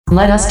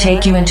Let us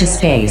take you into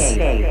space.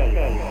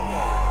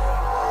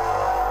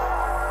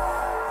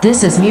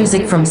 This is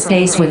Music from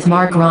Space with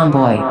Marc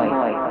Romboy.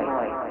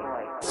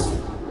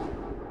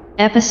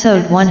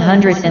 Episode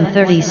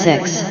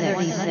 136.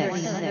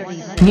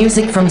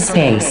 Music from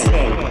Space.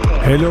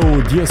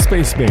 Hello, dear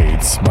space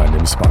mates. My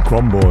name is Marc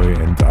Romboy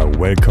and I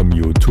welcome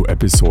you to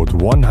episode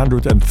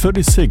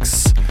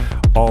 136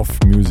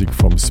 of Music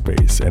from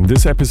Space. And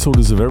this episode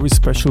is a very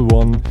special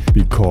one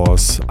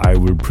because I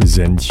will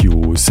present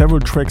you several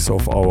tracks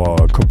of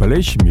our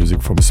compilation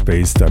Music from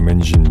Space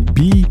Dimension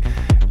B,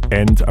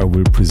 and I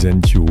will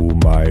present you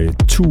my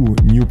two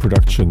new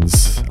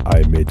productions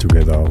I made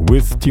together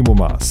with Timo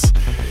Maas.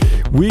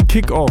 We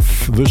kick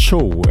off the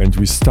show and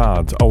we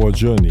start our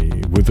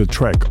journey with a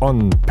track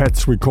on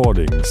Pat's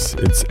recordings.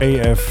 It's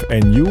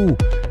AFNU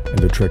and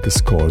the track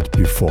is called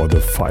Before the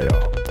Fire.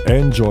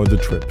 Enjoy the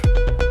trip.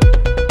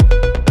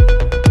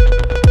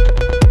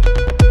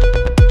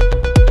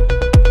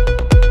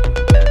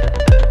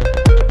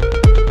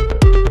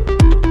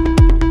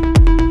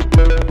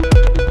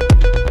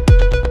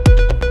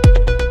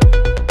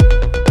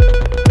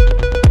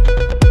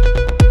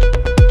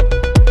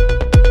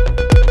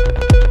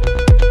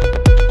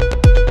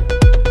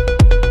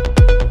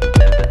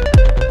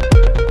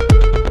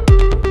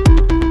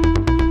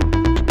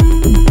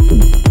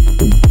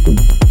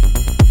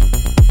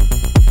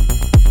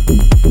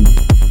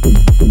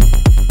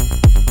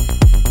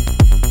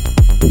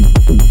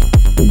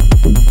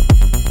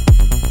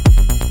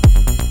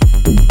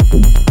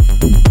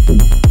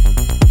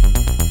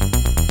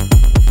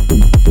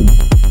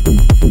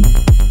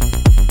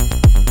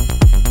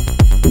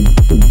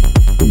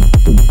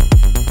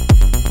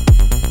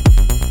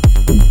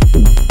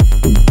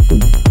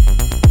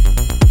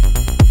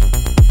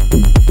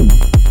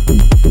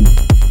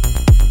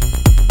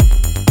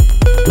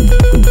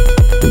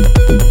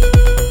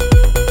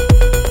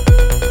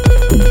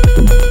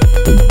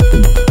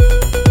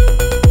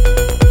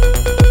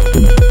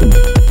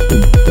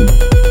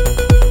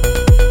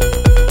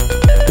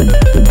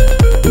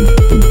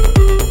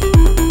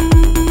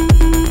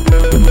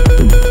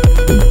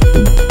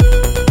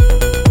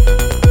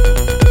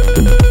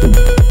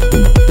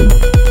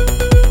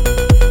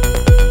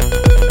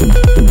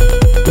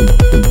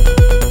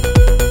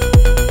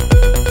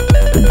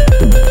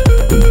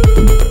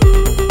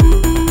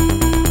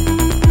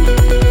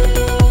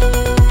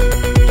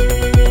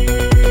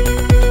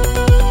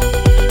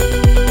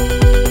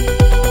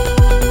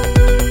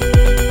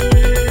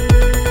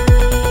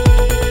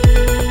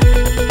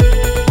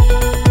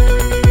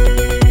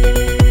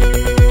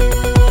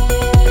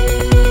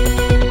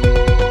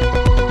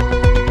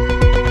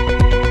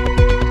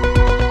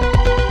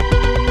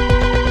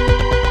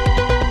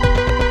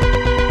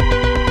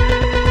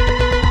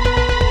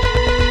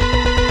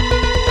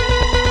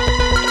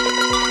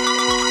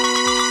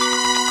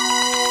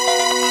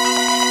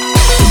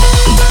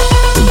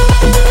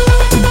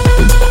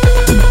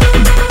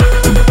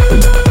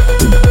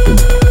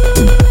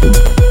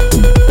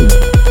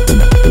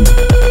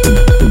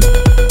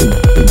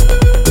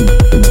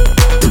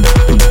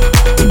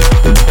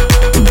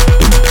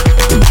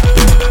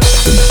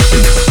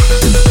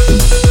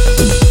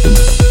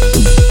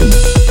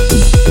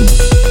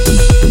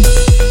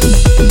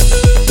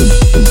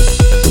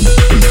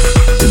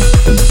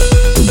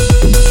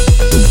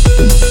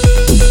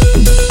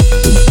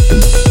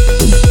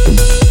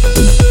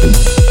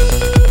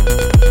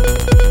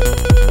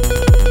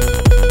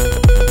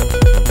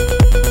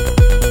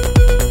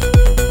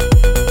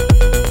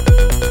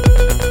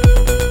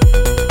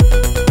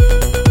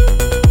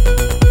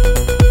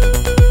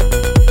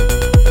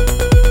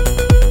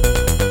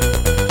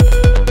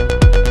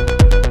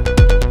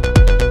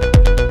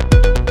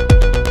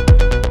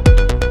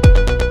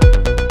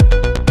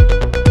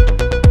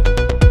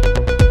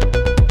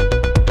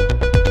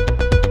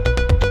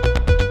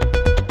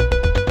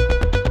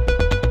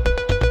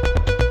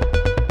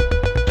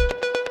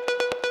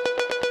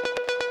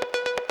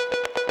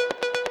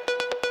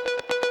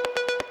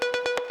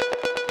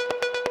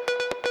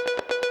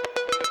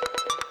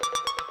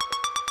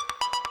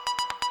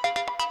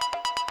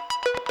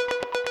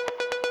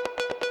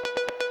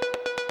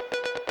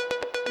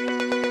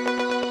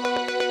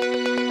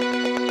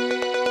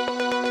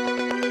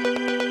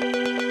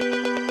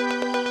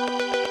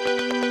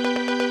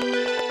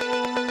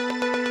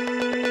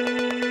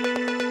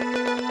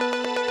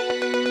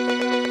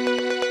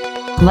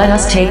 Let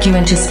us take you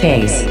into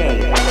space.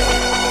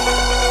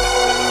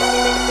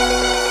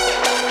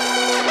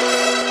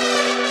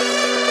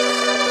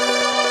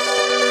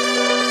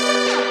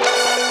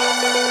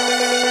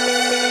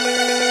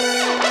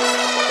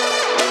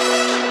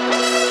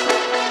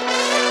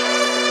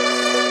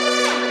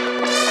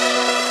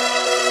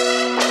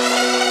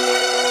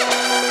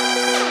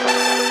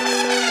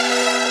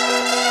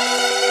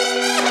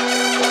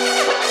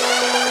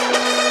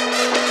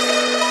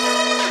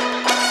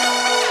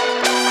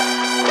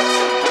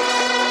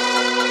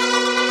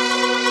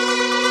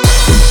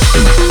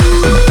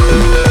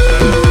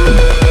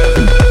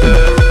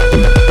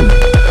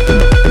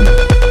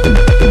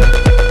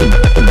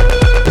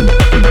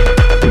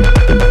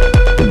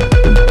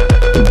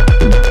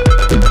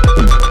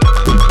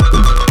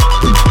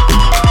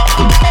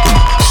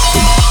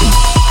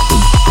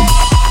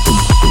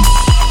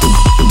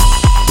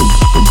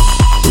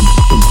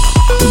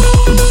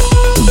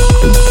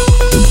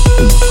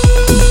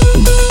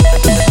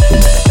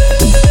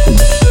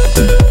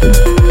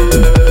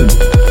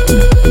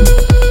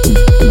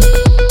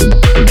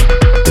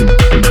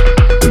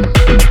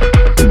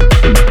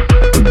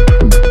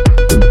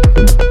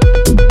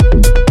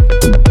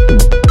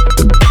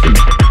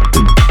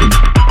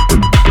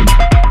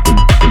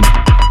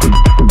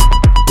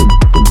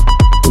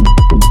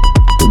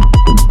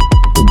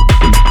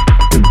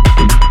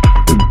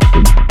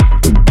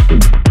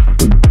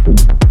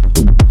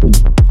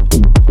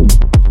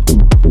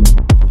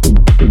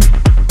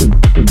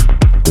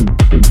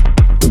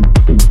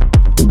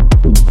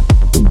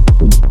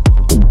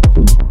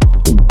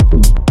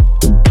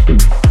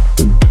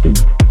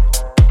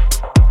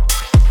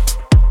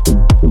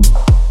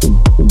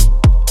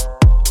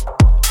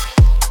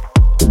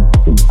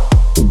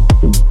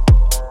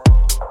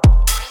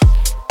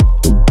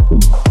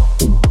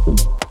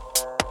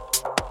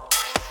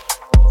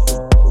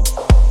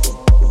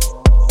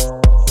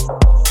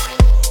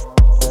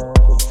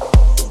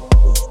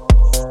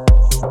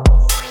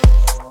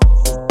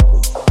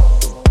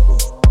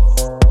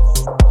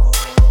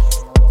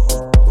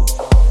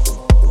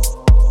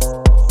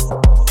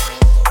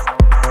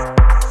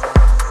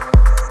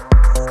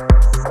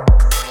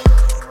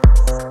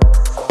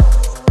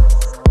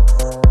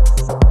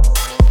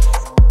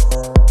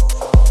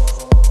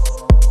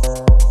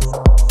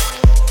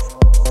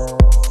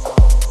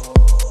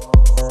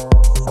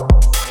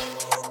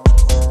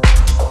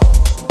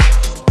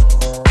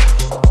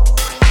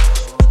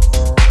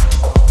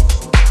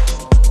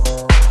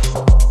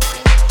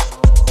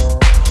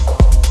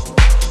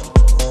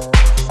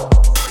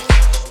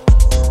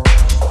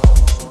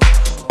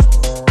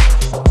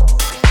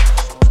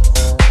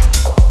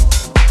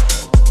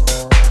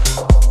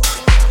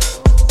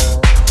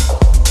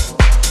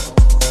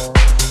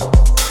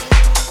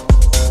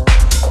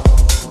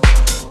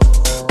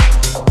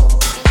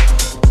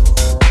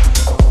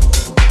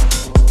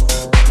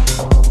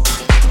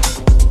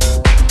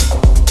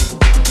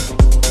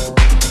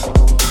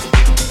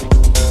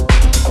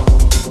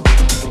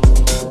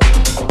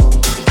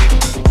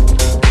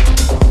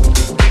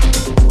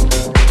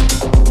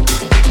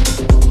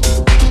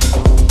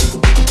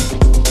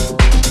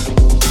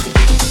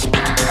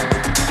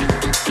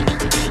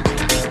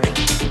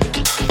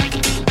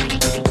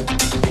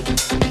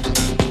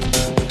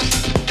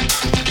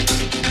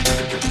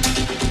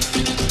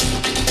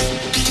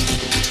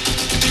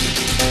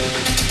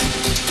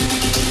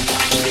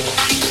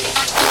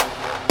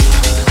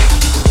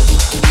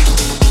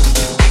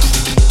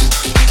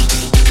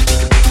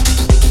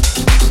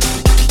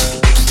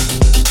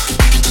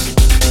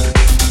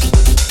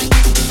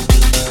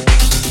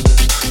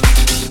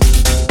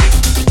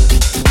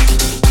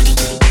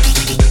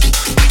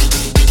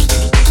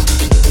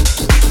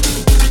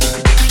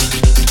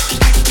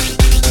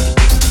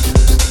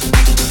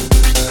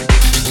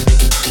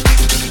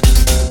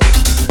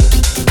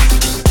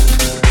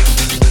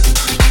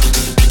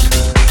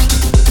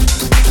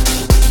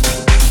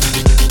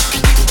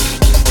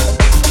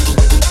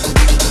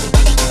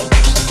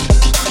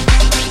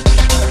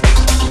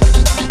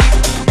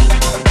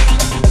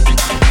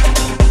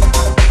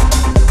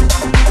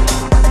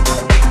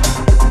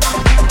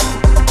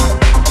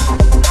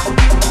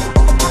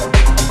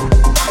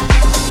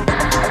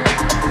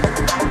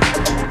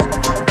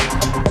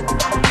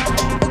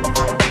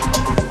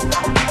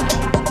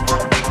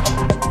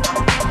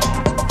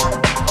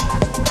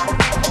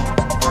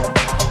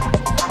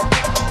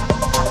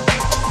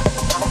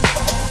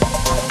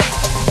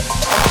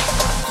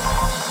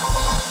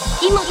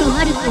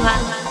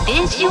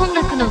 子音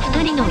楽の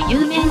2人の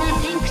有名な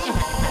先駆者だ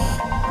った。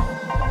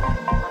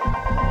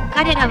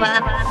彼ら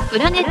はプ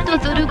ラネット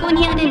ゾルゴ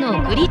ニアで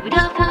のグリッ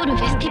ターフォール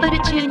フェスティバル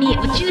中に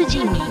宇宙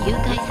人に誘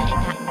拐され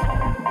た。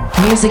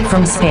 Music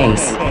from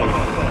space.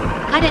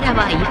 彼ら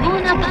は違法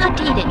なパー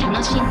ティーで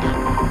楽しんだ。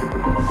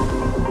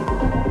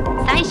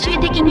最終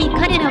的に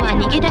彼らは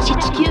逃げ出し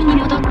地球に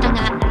戻った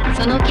が、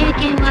その経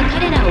験は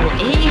彼らを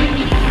永遠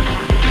に変えた。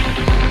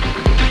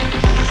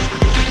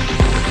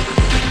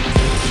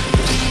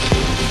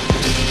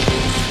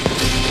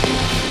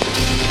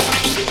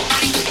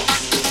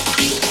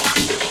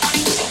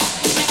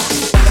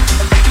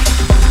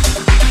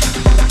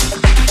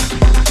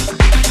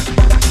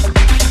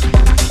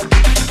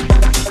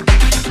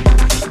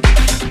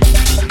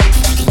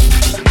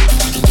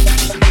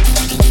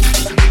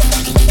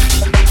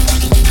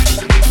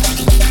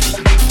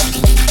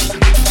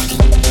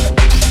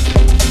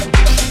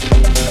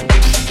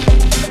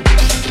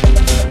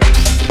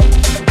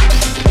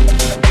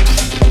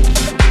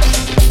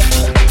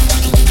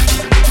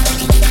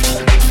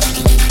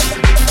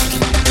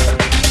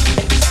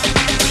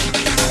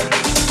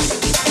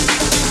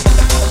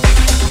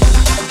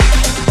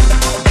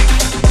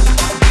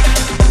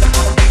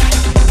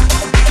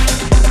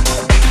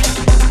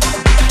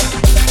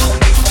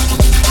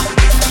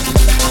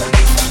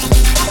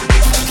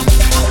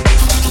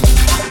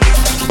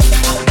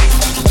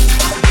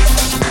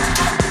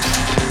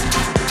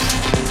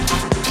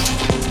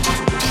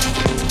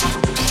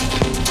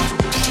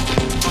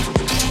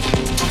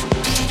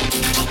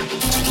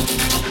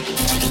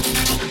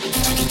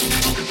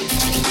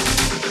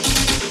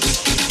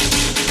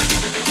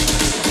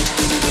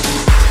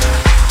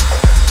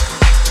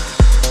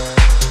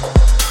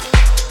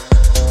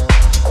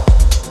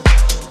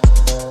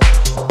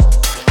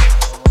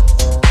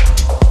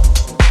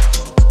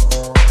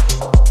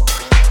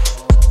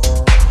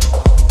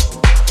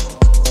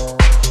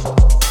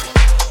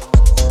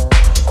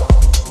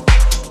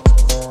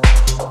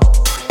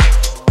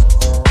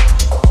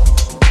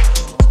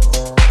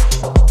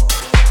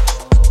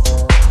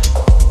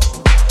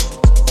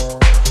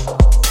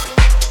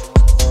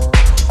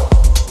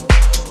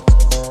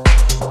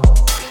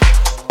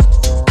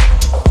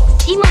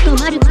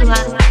マルクは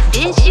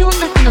電子音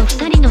楽の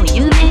2人の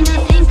有名な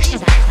先駆者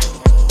だっ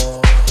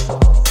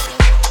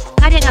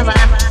た。彼らは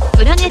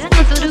プラネッ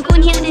トゾルゴ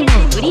ニアでの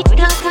グリッ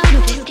ターファウ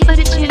ルフェスティバ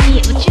ル中に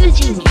宇宙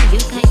人に誘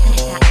拐され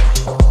た。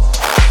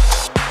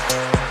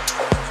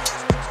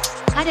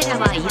彼ら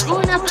は違法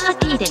なパー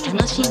ティーで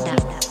楽しんだ。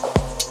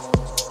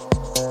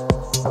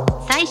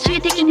最終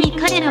的に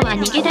彼らは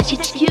逃げ出し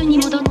地球に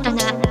戻ったが、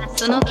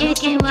その経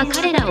験は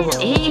彼らを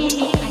永遠に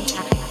変え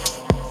た。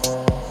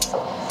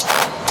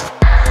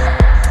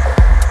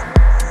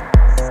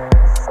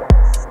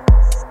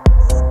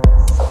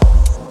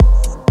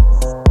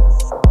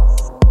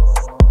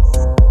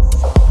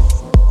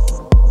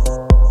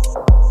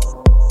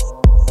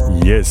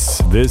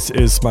Yes, this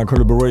is my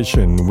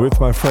collaboration with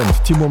my friend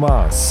Timo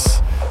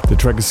Maas. The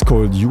track is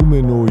called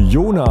Yume no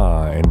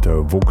Yona, and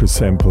the vocal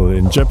sample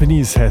in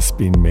Japanese has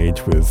been made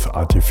with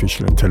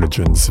artificial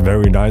intelligence.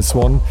 Very nice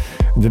one.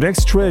 And the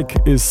next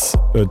track is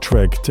a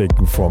track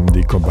taken from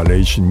the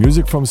compilation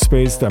Music from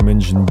Space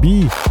Dimension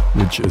B,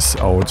 which is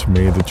out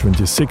May the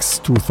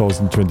 26th,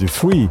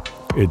 2023.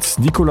 It's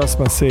Nicolas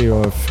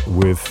Maseyev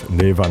with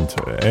Levante.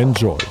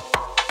 Enjoy.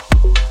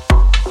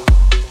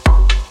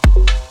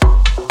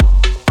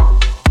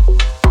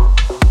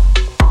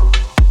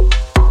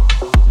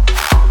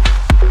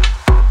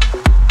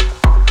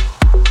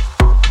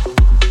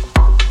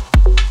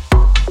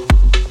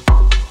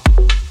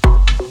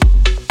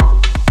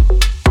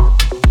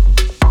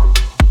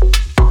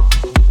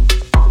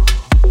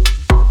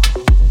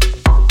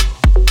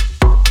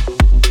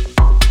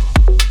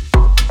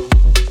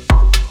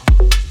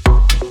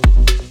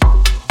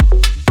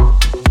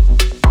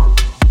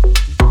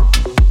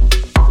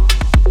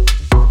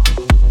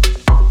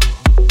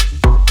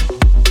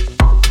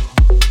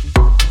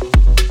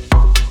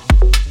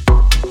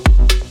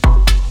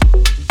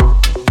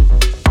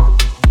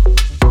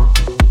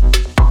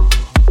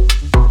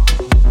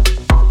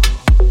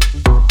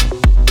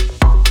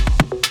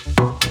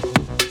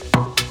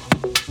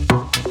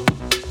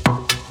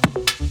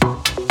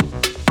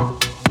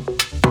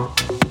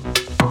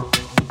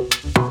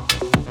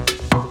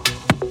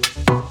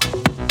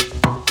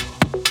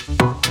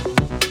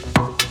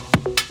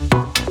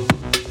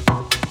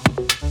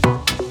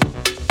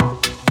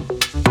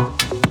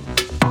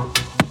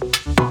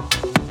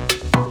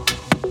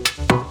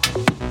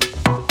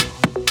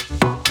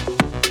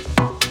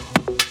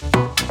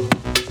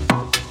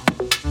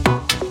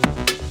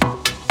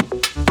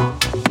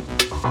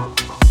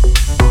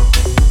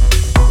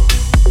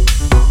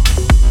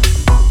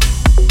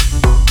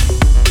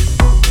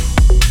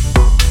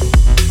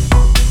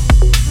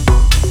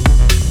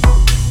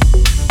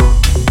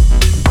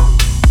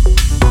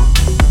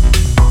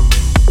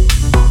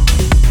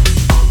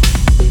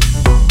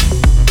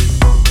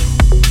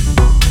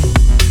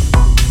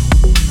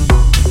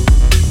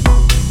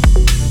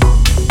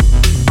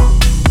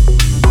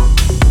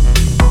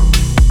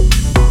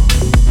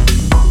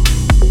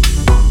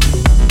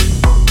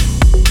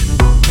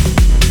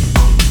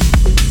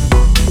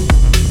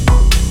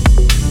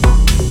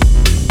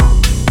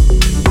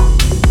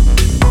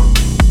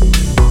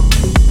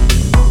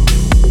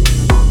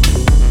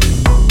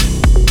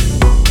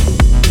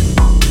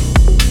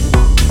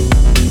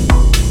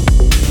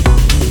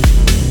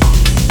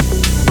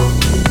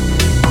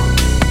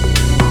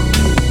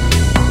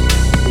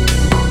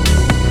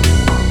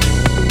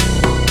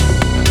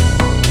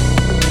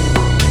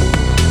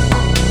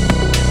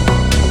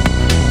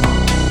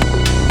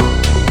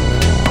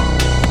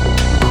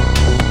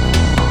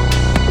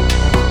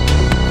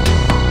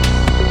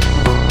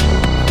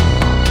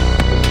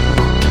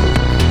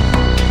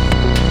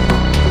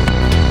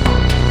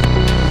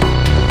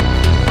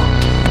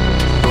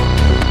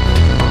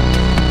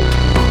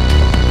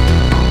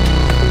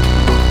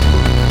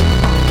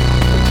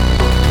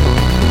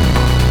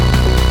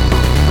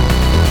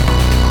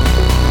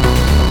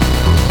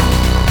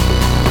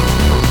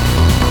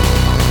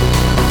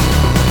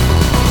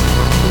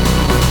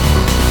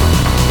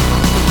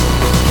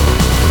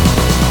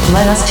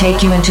 Let us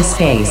take you into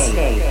space.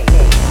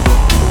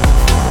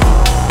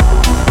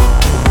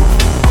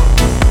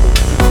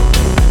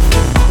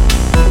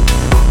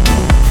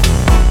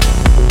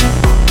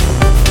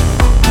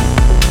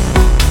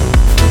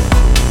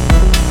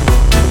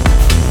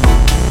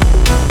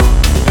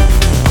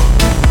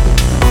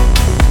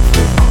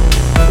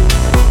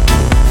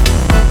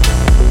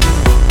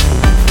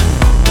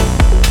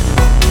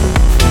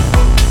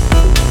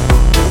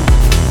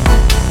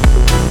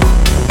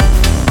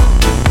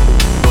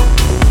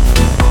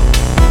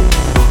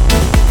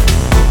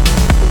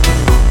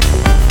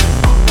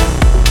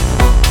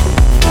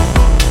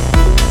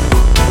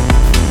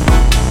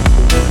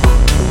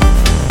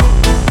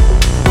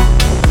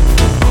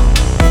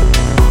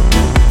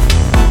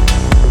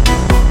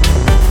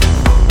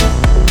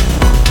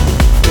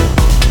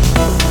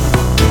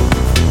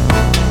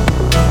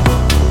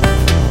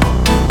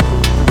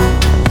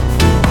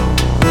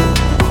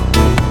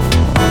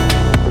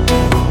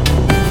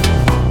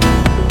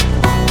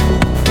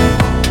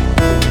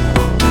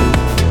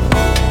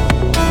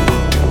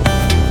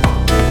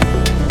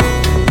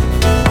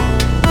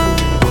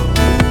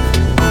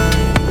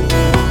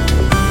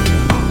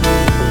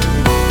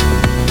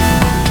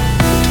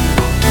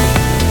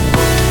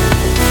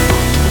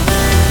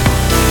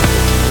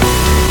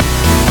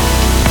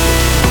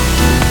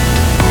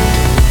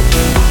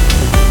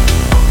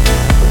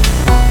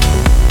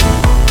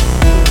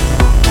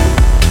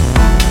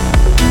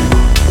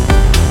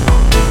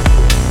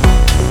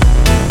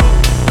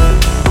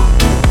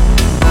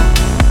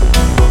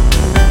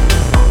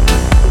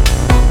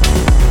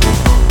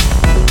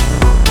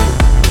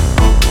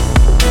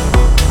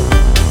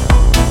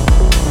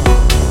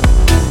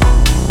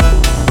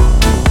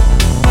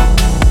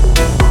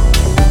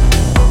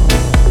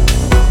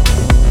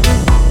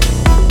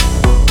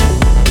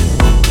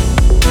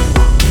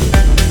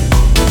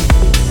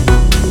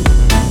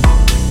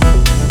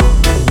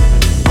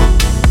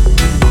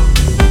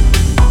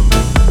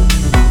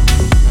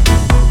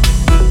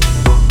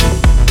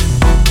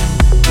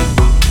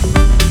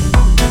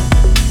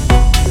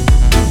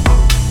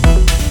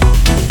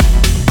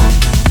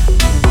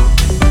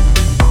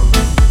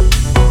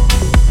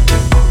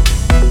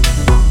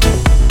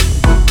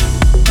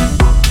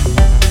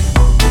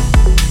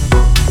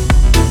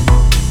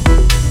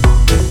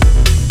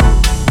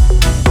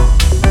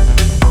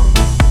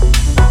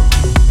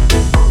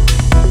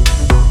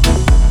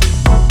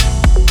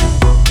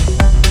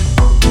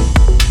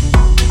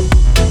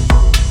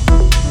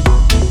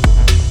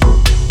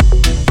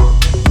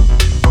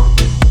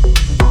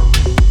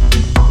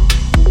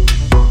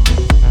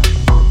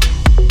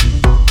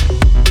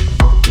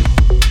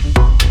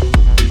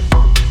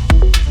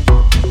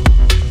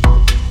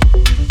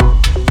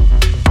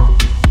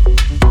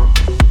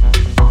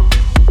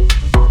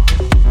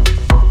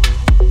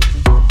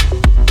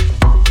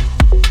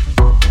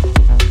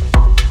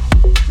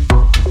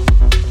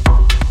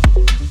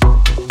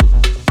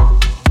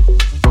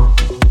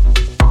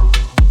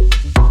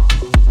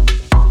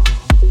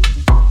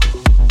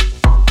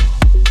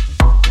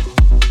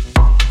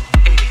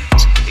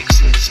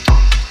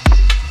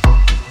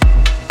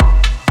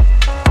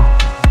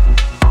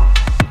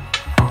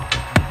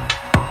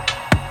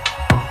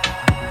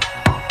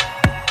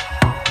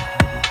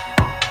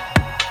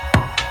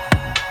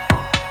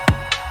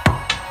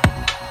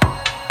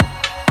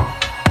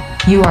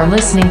 You are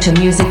listening to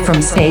Music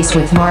from Space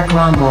with Marc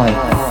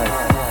Romboy.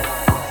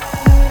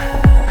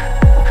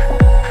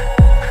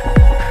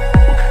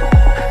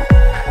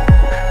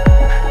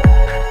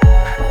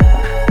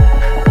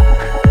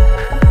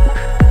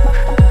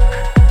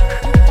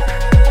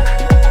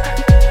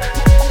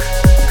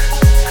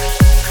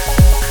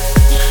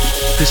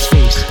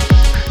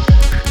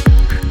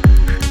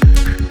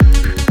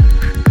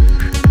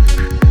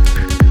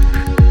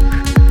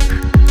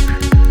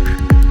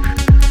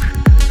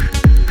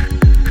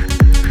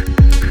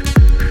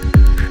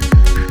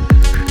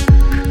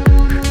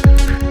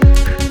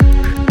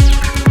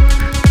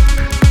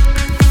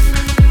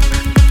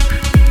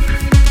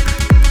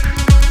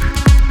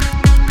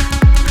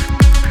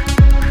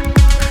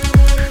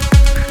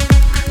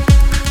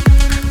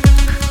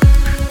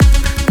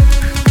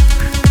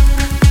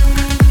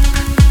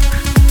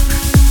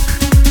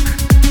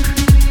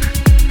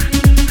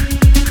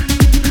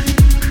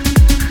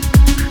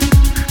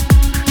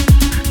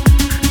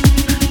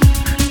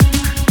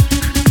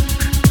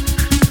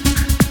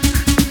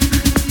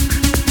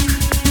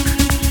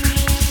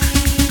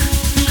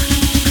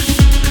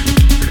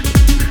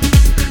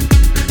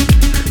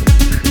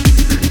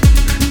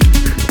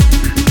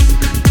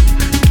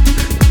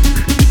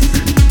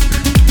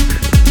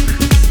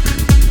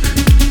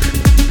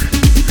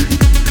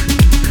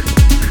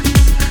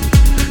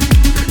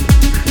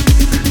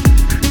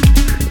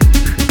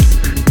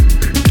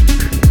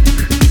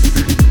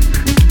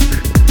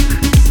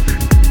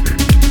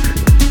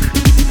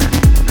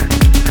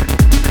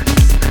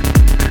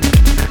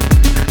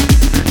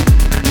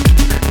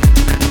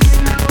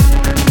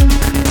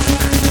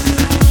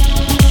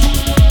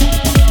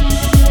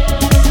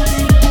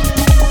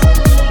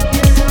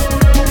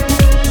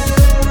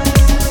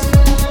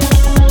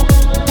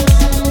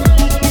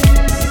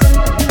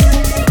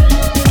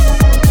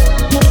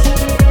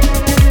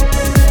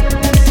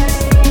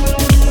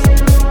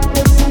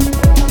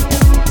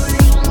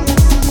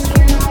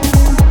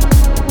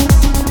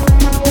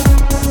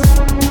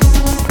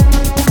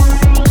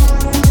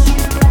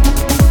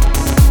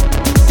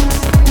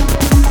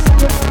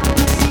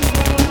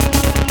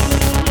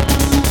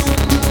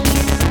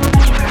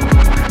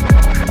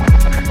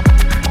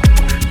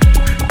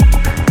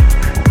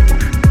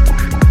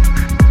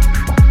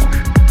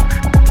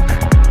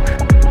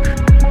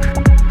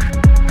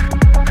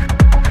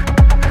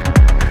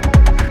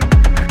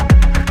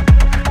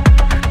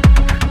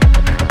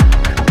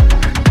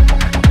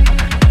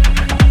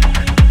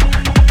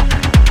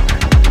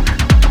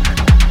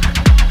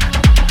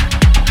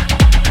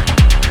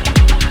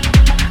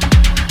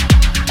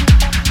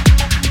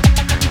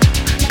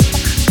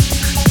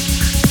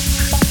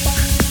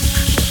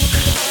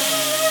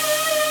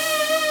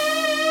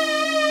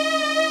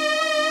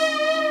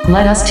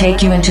 Let us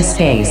take you into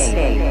space. In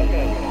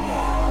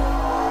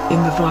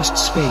the vast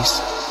space,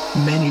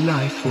 many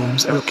life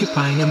forms are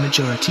occupying a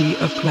majority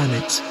of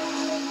planets.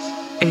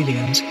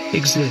 Aliens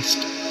exist.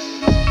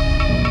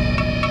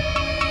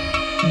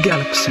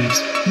 Galaxies,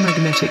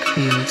 magnetic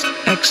fields,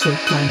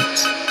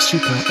 exoplanets,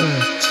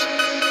 super-Earths.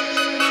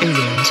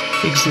 Aliens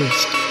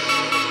exist.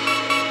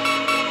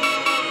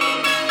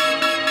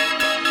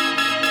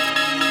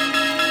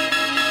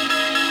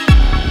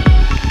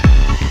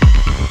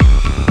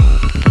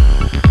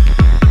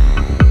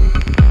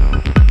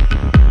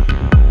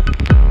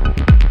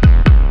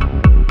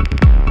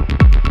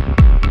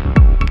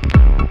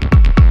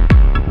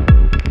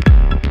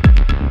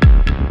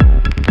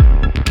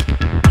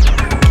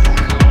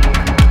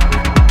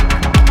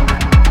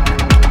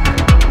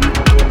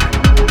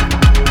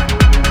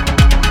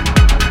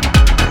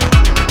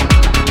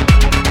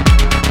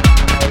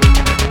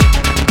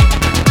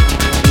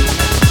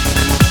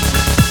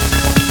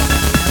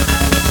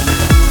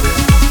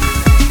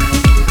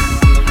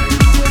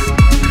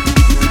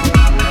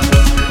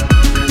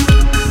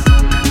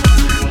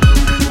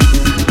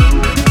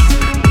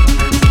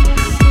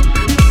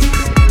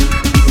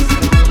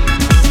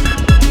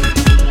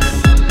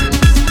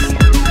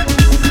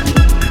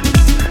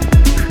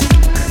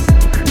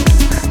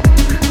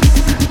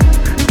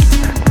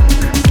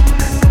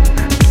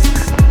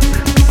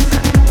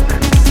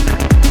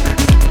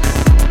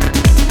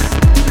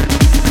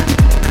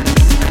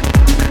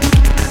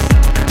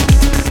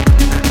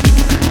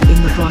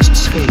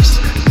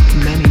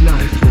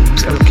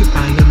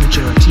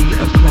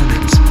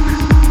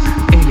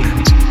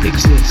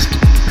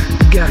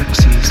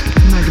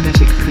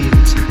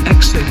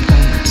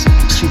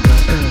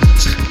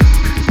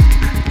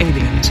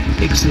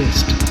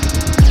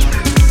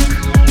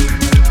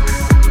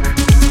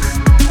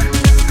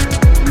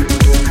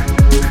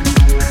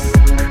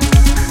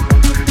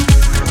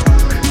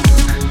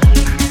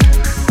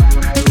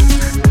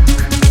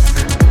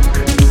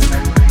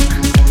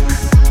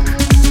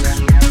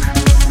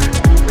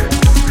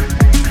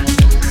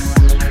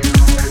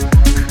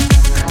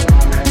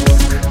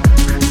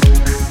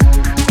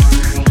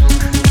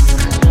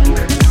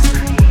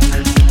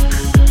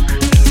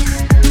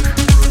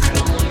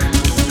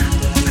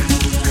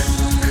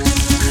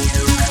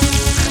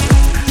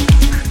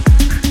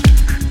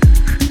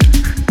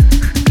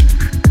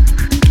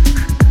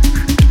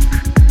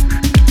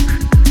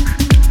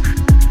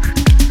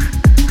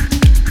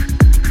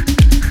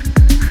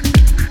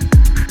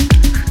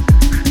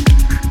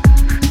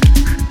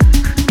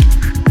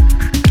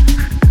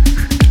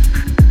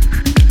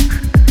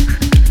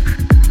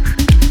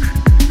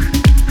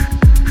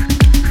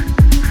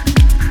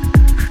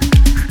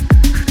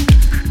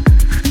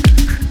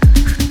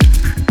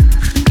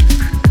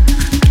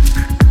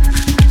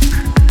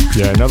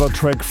 Another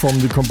track from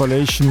the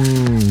compilation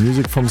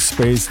Music from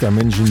Space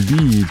Dimension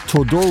B,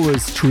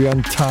 Todoris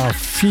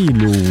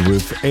Triantafilo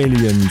with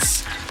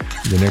Aliens.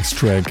 The next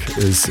track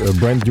is a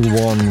brand new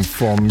one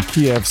from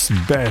Kiev's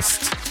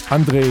best,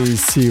 Andrei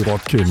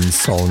Sirotkin,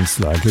 Sounds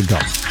Like a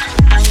Gun.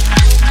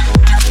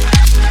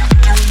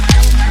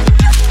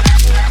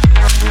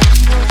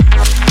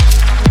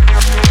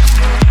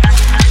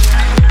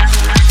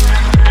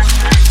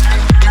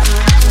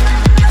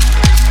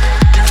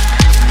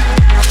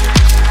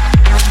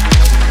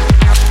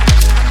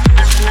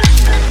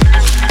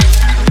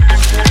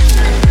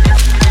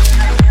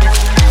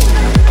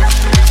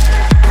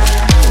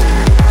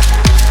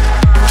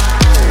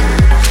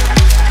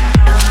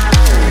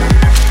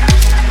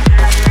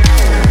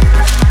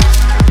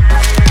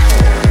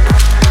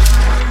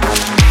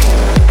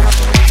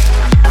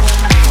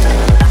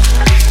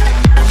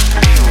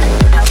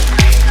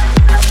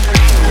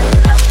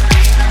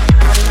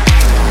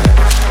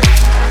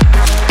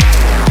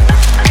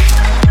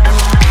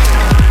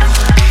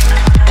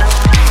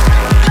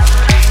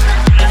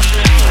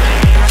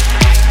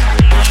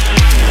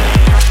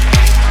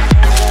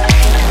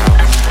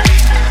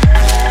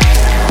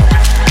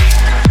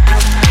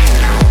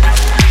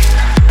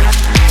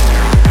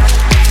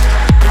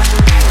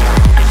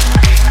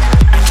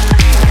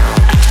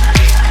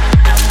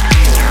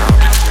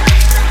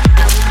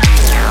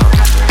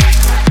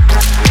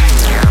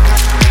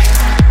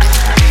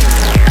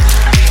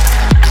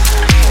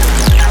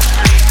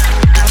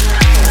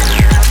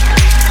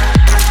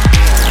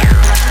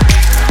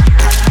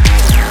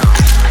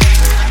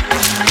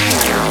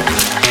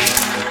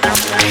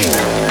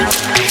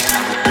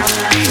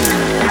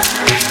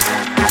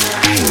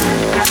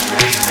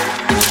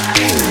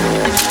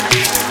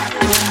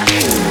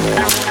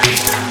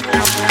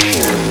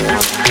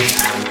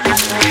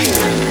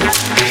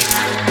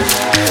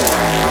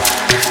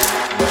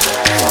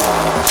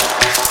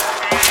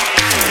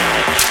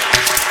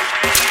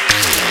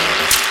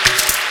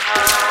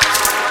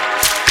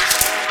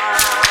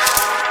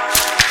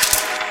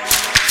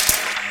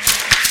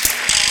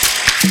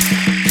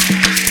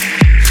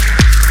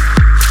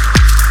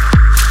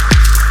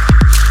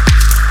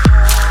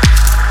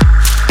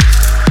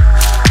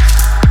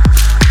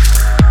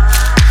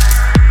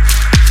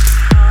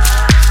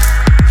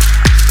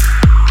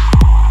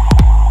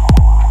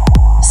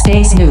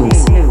 space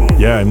news.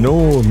 Yeah,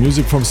 no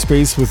music from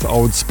space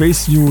without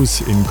space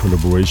news in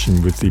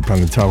collaboration with the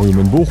Planetarium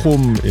in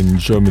Bochum in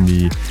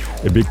Germany.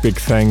 A big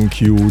thank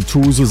you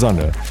to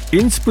Susanne.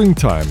 In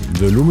springtime,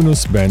 the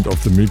luminous band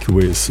of the Milky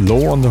Way is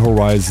low on the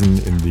horizon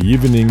in the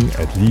evening,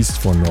 at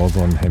least for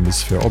Northern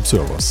Hemisphere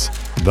observers.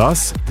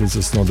 Thus, this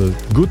is not a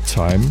good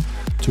time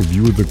to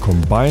view the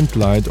combined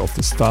light of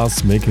the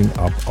stars making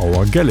up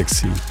our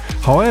galaxy.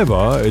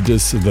 However, it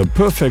is the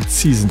perfect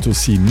season to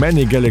see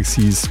many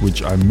galaxies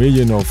which are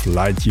millions of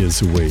light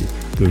years away.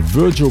 The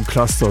Virgo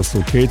cluster is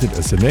located,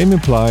 as the name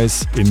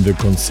implies, in the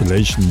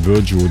constellation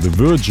Virgo the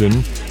Virgin,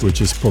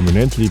 which is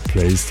prominently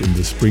placed in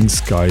the spring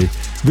sky,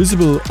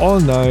 visible all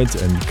night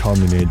and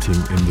culminating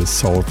in the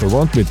south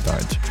around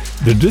midnight.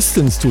 The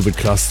distance to the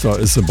cluster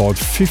is about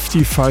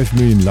 55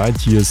 million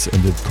light years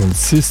and it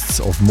consists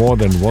of more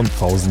than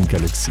 1,000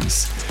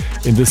 galaxies.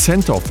 In the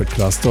center of the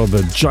cluster,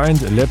 the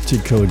giant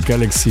elliptical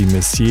galaxy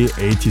Messier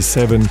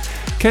 87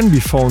 can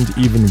be found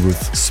even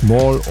with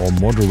small or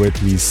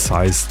moderately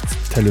sized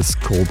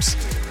telescopes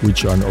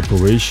which are in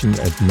operation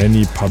at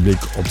many public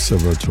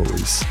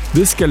observatories.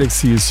 This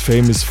galaxy is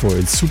famous for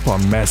its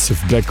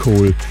supermassive black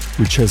hole,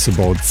 which has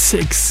about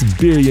 6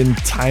 billion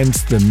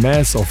times the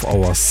mass of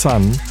our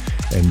Sun,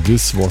 and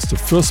this was the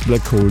first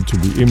black hole to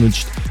be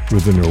imaged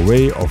with an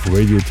array of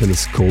radio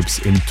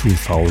telescopes in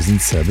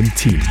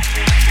 2017.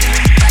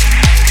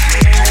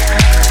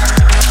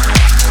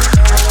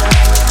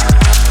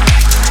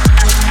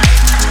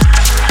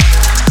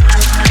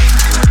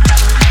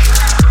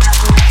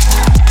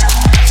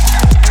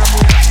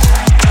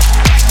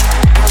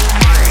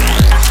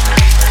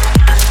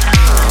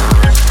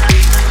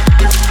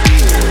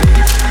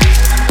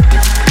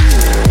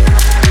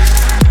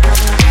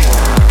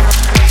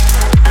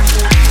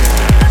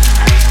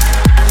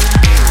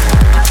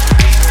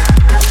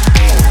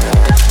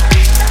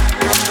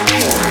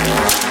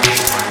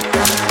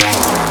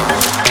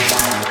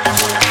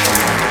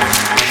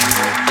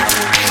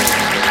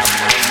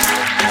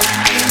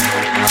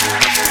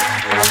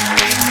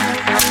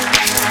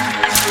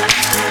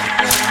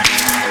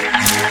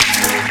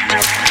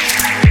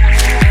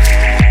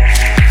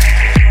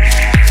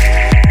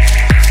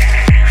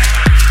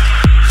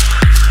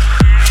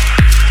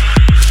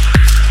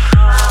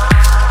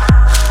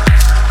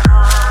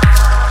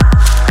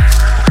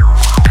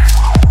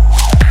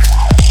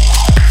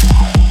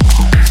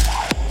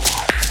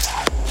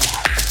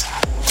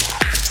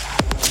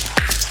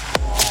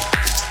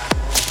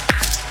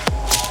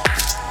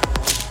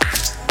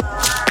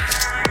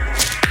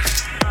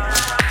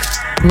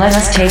 Let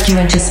us take you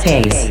into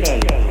space.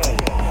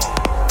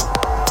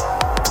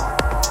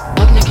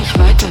 Hartnäckig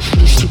weiter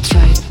fließt die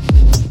Zeit.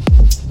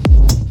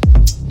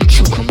 Die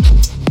Zukunft.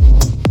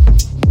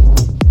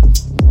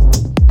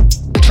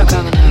 Die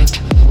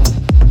Vergangenheit.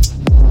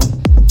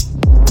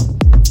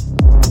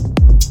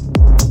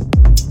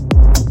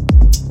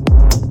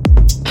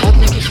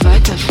 Hartnäckig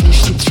weiter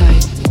fließt die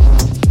Zeit.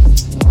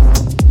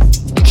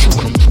 Die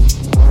Zukunft.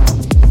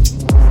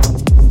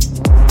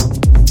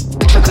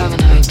 Die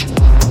Vergangenheit.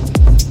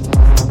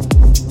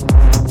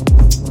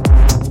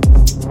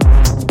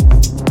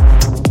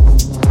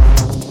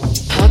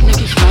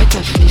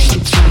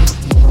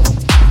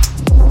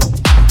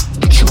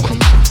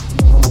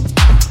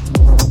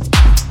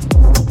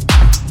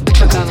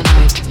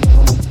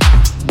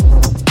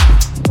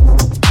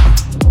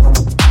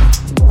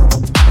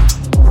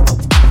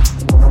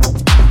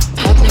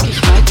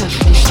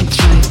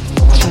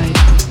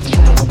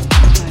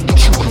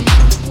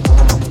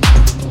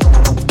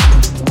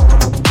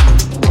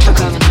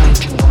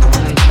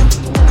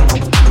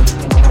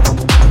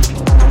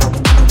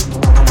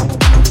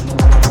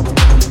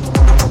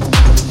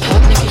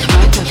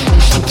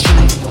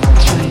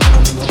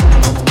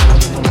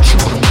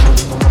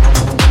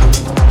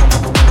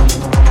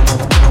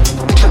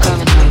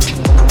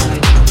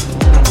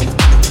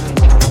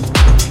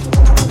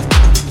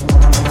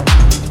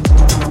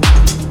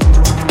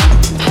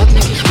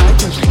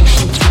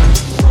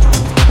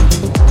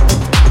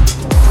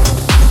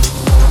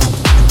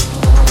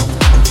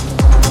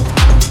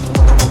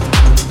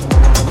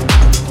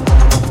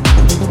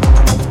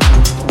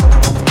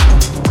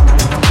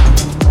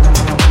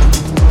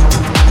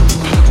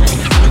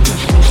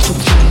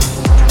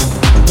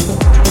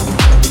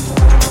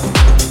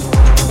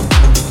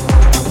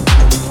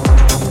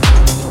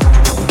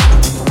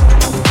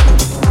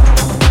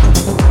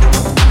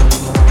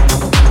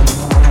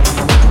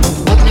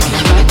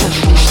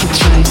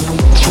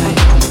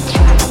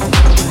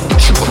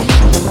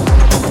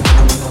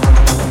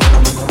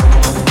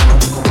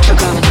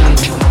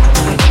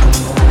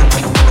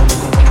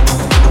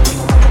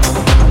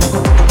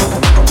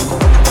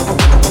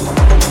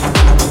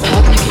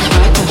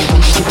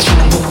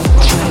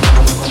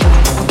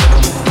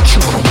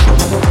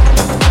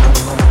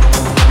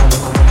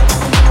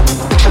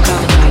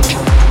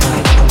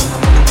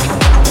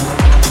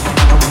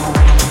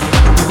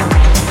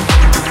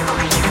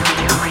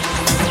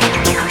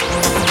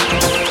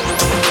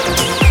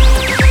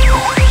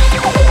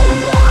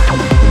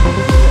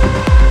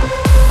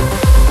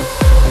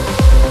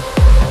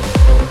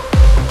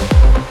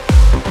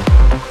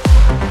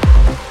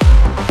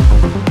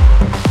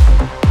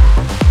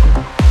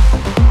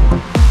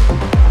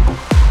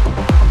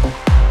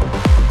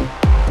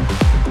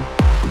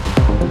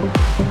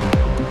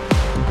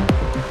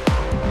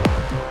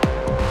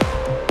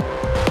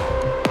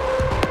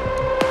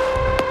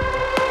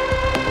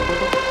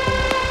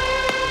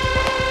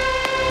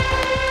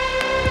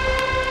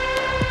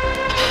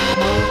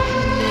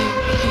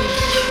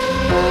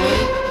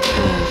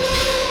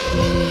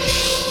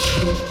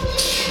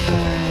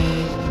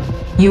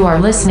 You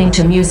are listening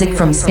to Music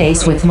from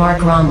Space with Marc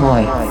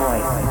Romboy.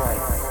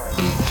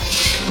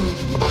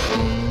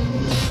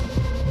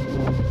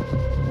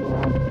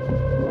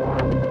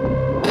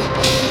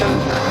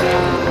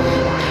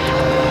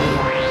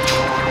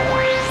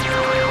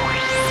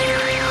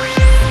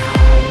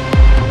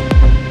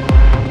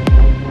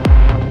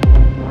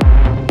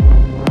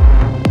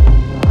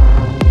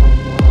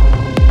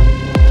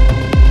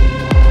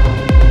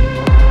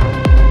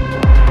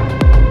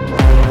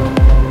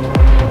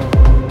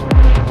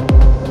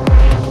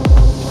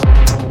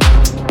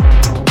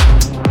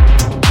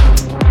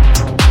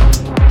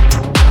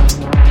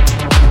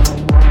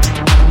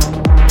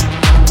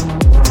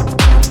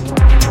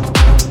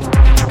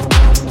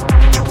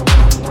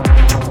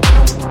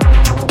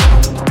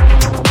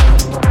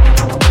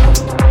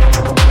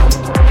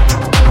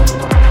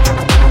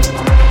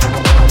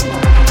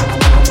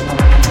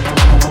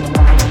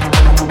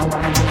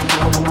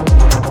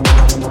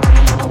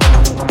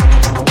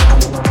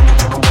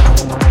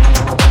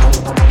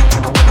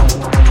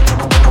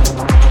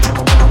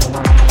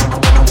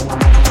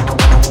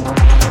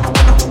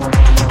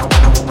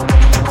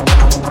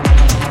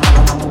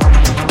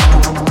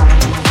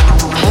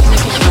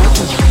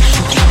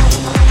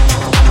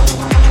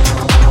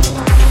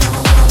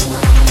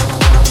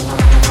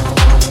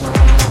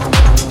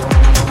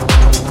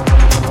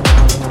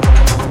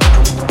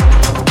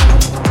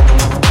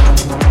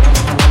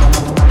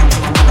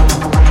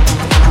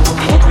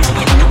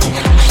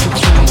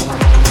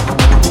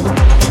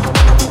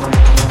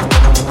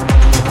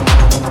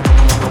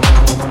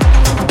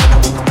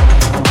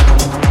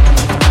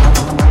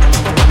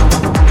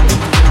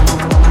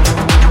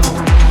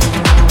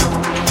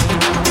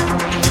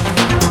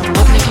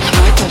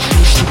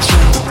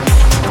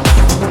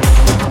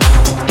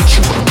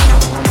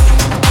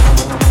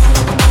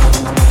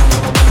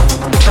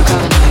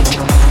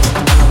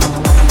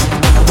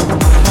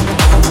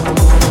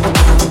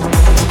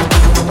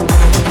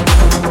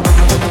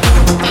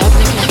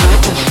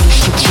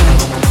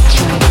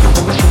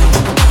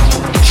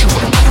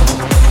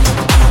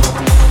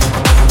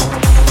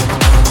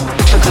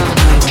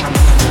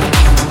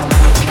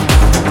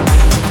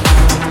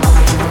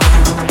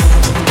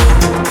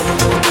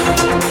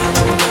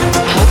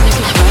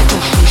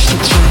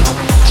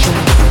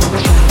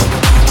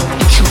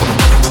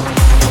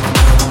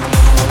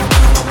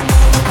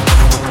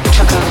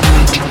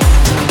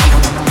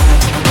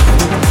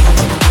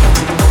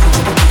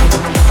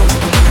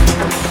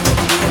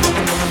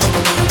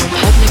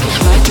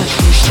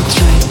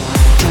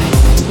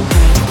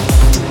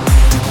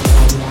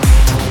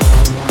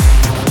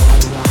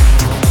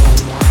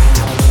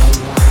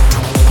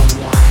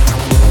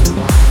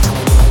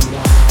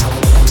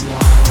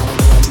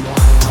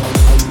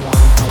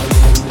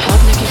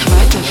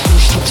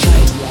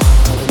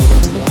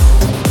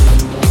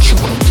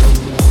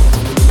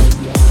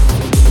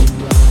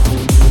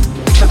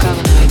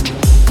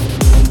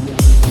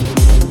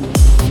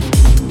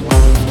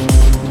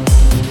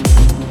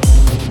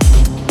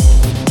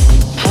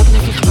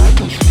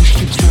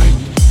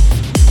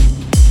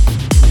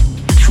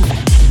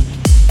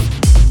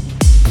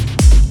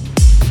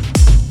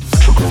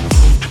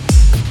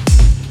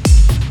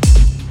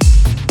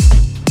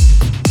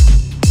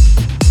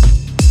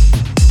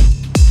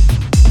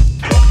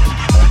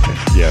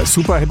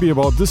 Super happy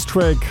about this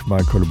track,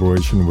 my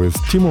collaboration with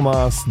Timo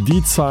Maas,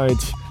 Die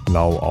Zeit,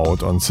 now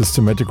out on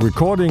Systematic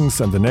Recordings,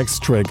 and the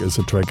next track is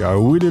a track I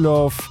really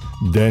love,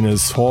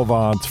 Dennis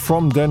Horvath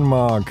from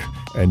Denmark,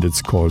 and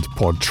it's called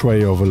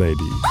Portrait of a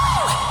Lady.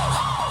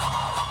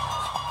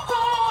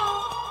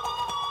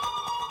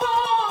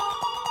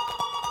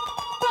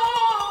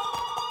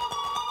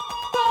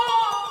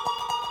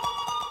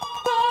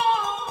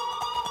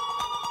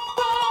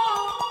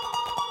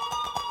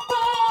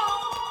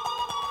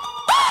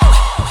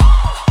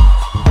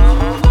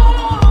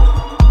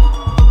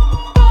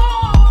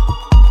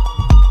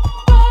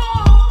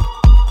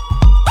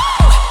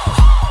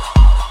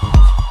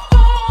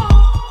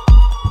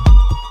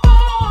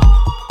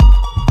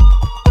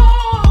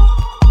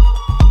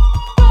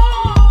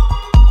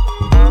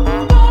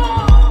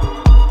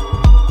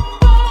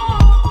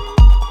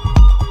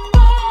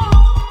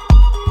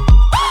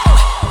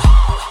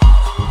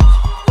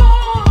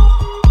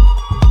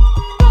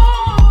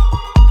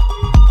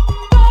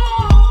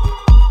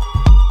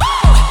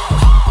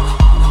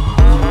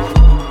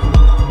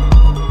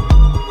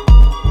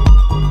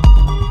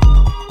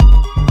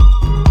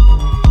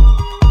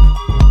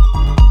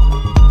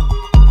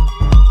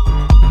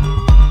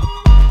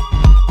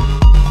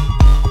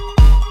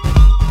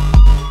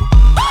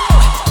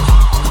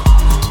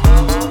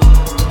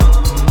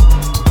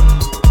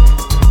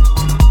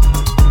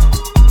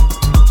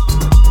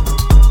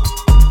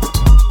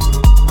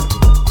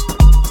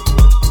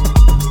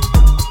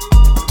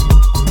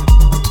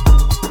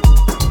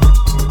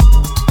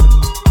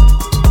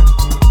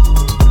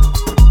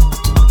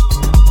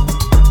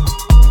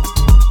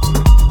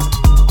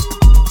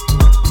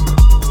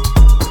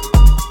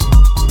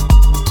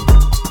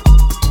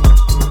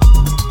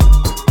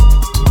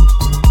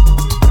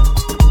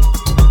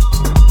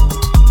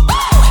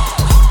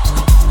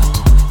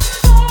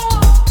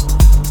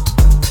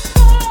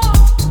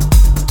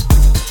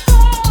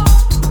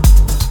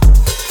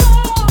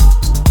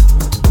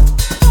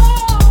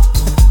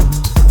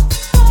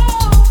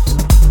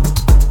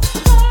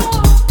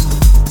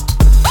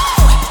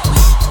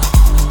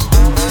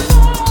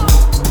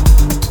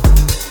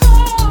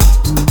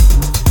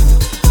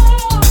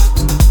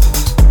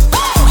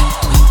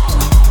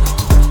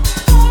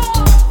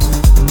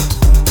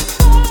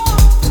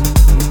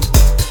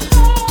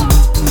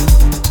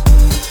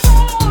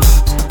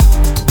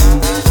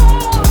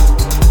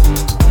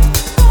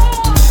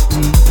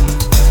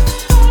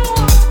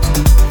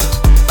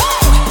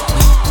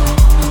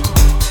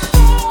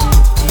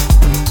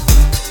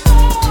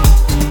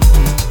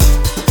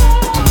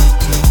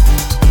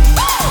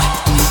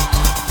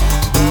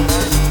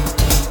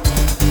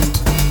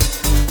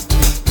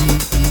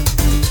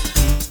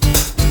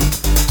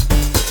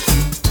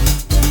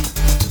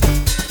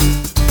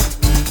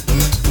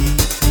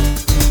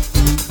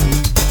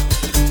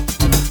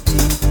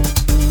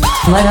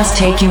 Let us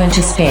take you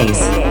into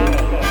space.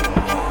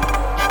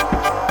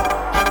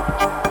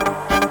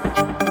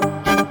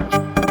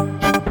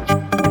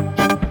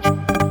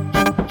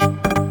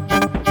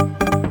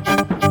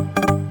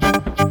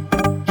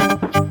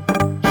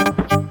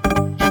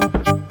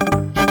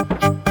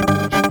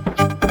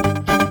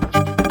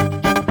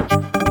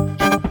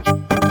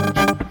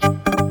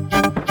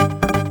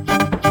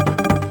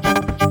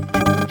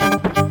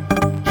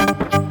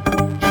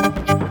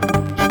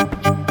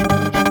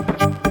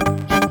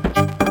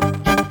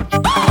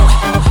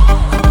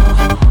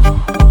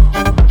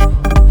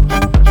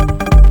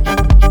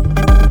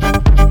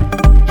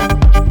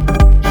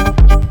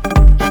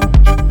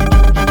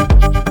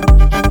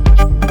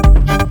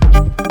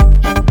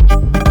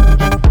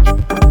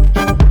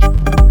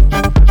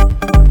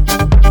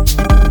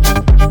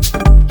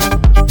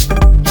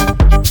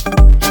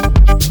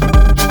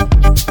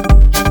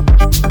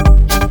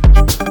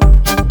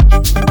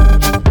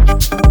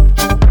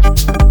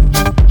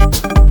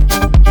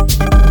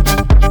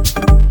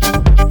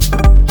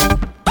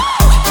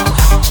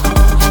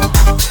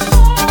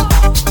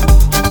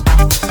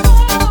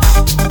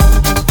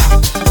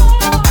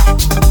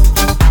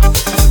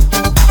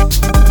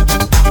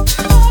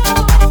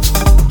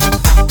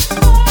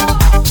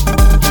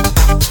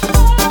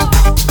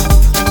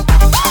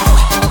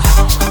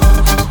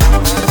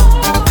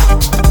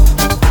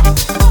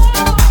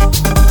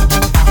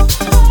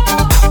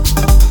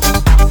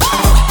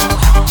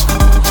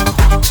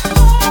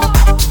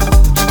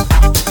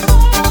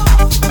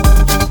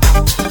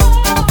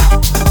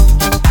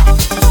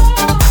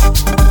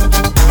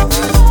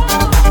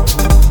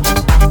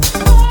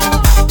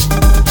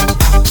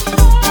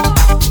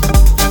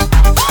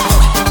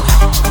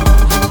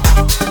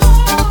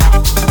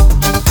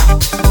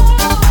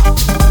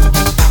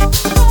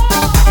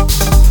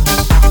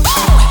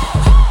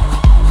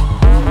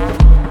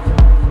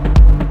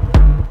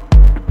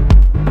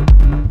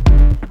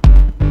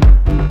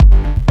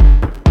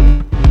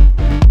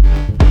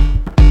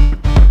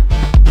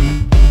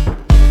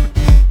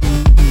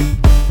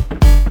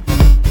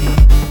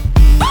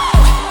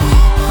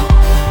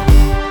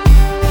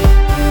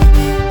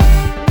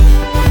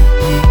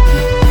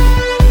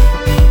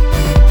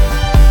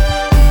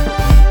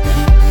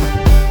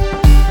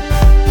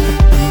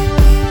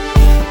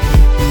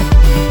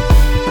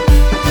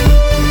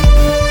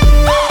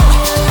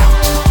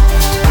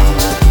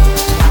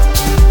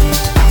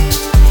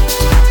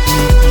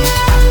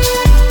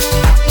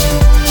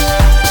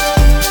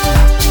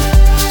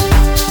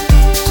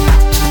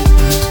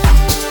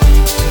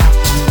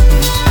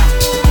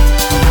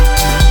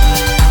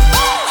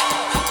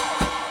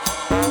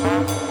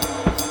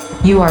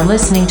 You are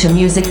listening to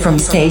Music from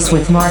Space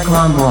with Marc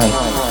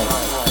Romboy.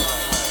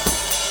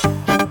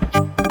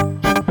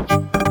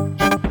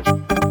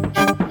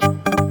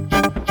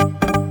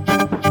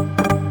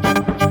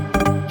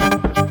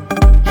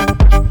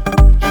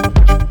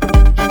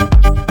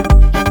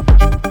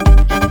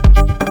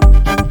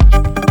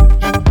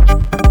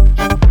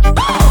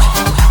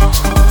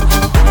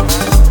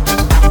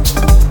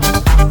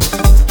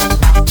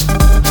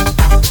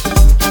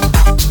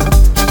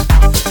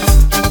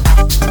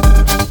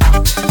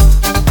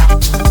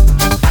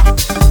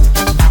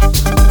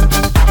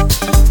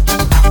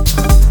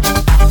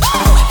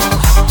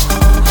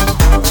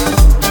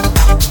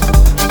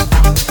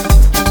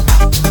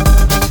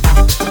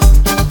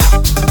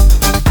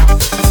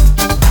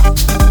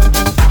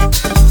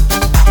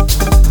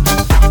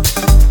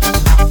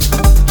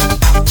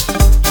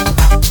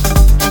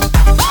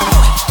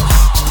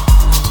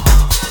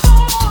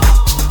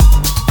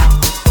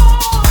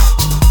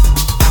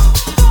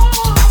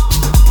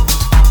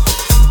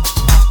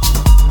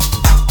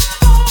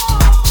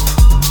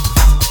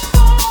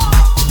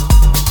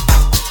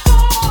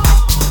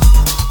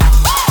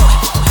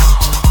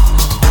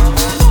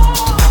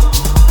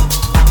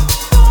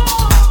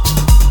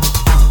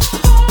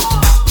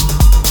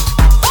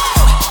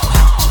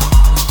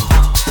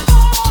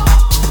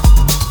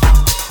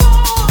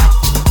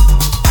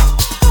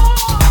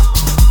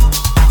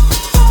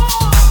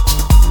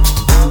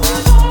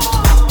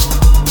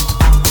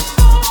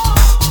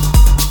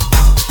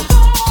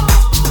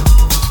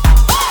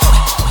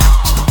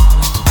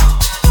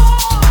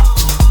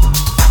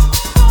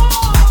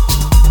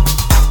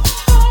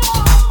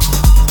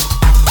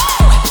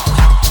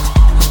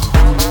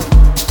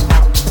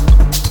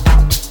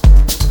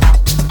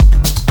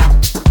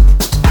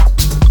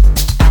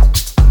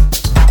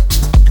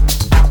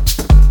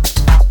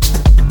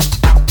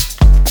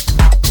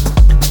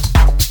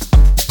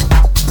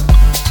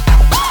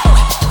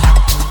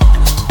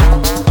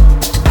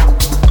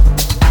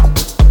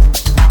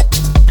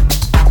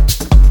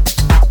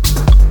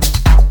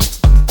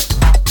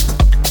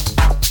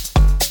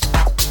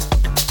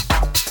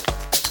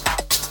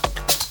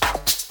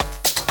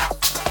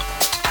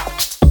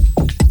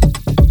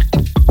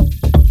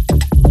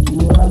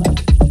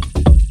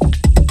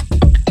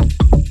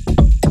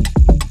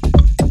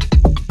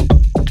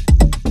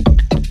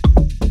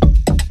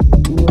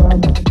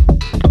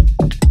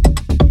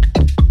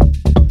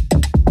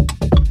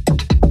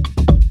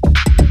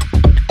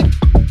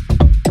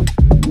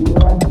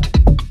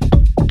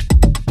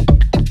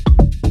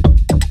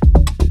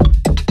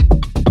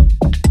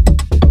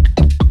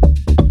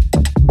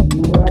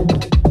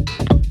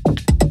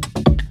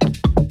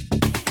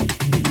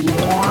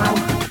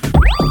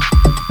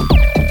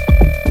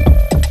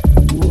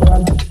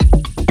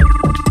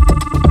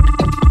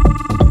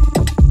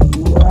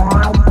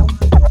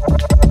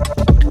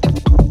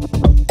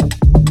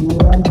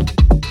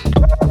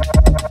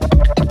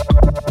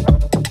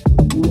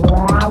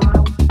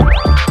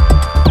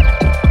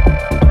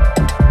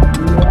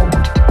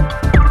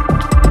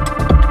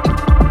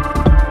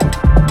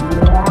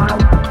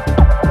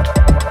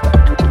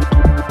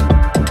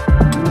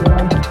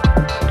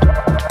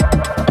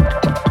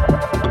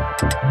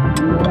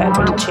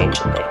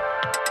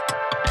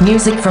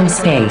 Music from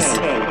space.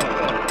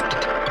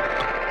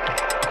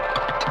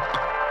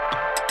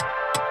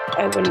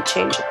 I wouldn't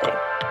change a thing.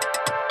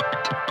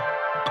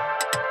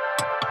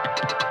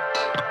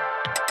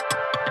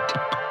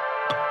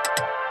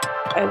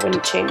 I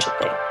wouldn't change a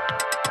thing.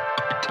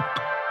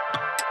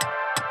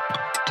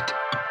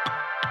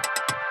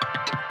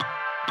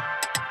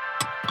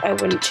 I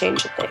wouldn't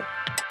change a thing.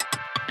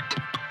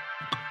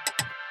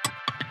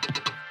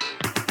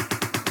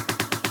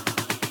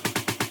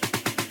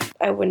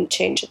 I wouldn't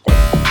change a thing.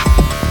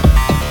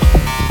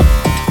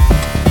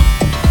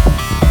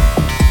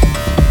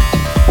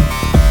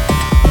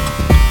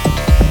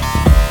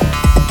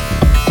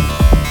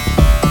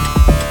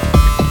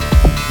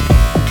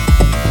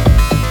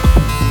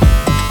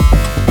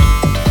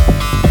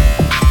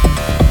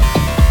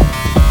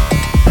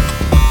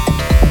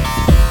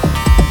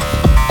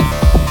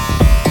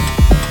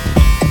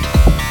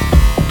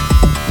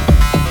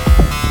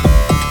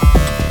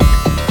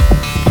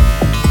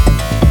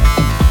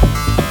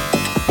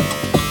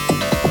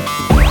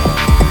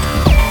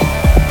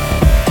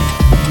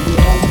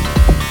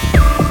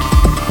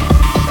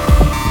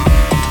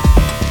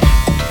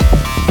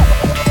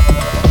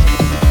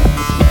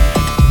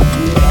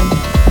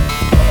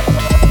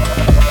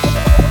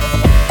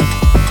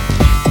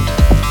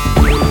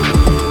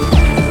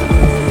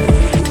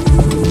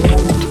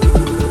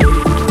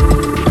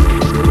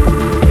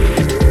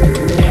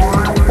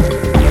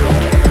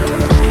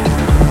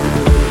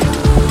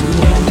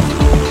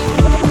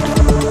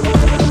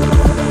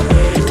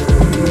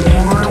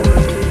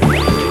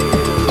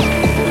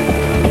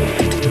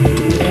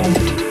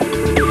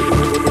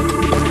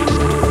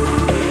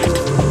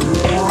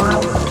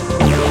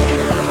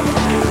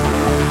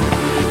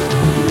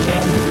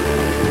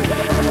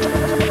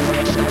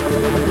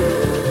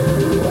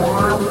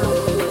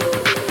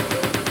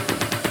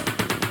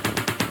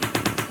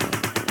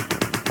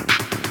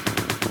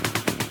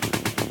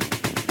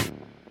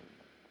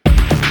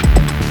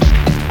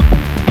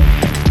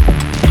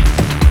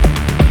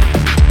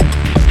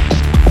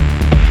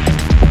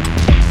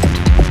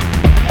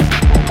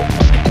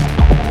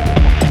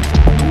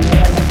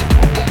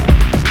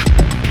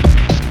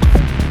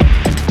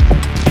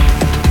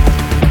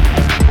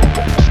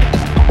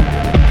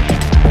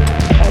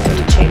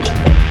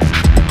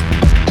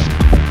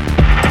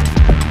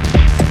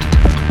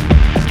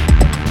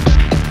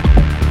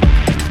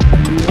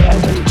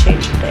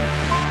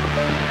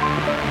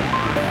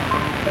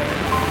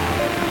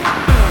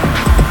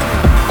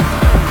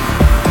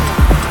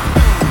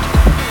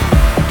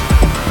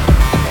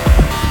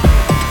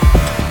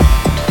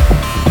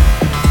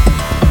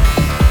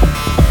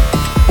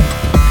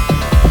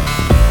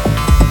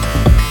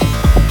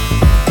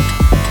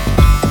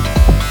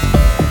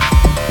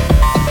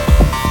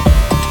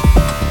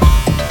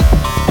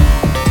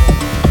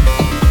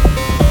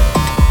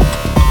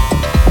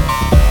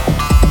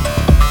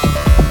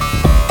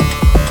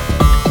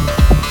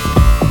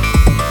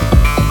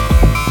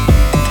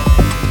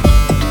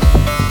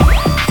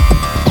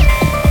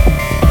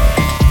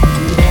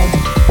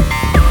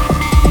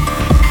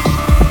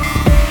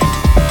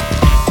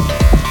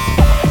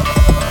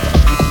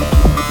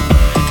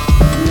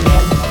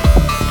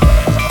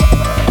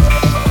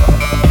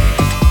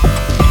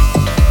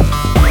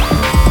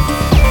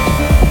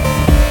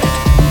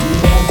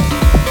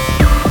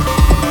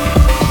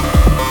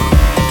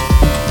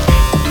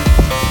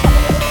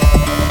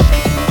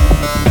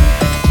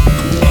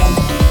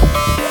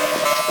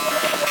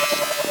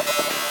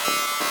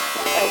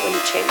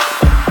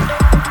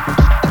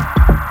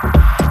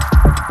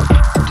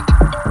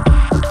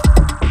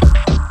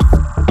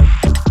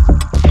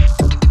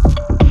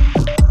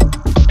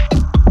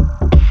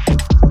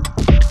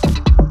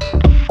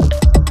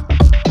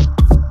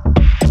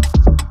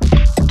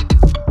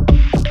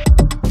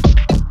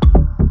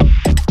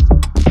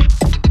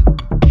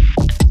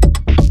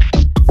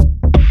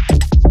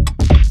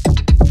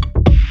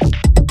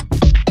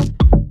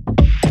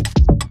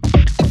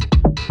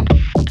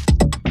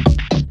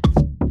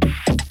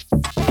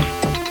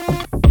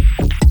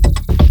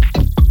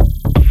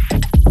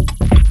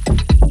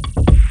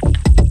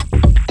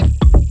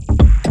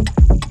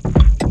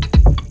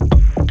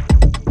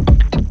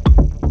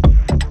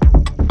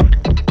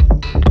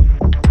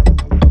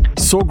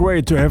 So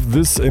great to have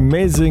this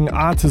amazing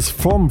artist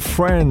from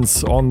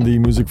France on the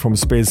Music from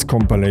Space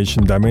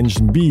compilation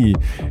Dimension B,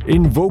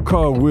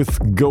 Invoker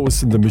with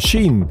Ghost in the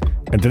Machine.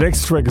 And the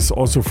next track is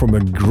also from a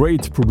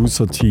great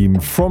producer team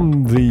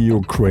from the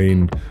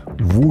Ukraine,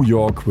 Wu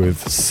York with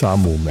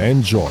Samum.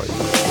 Enjoy.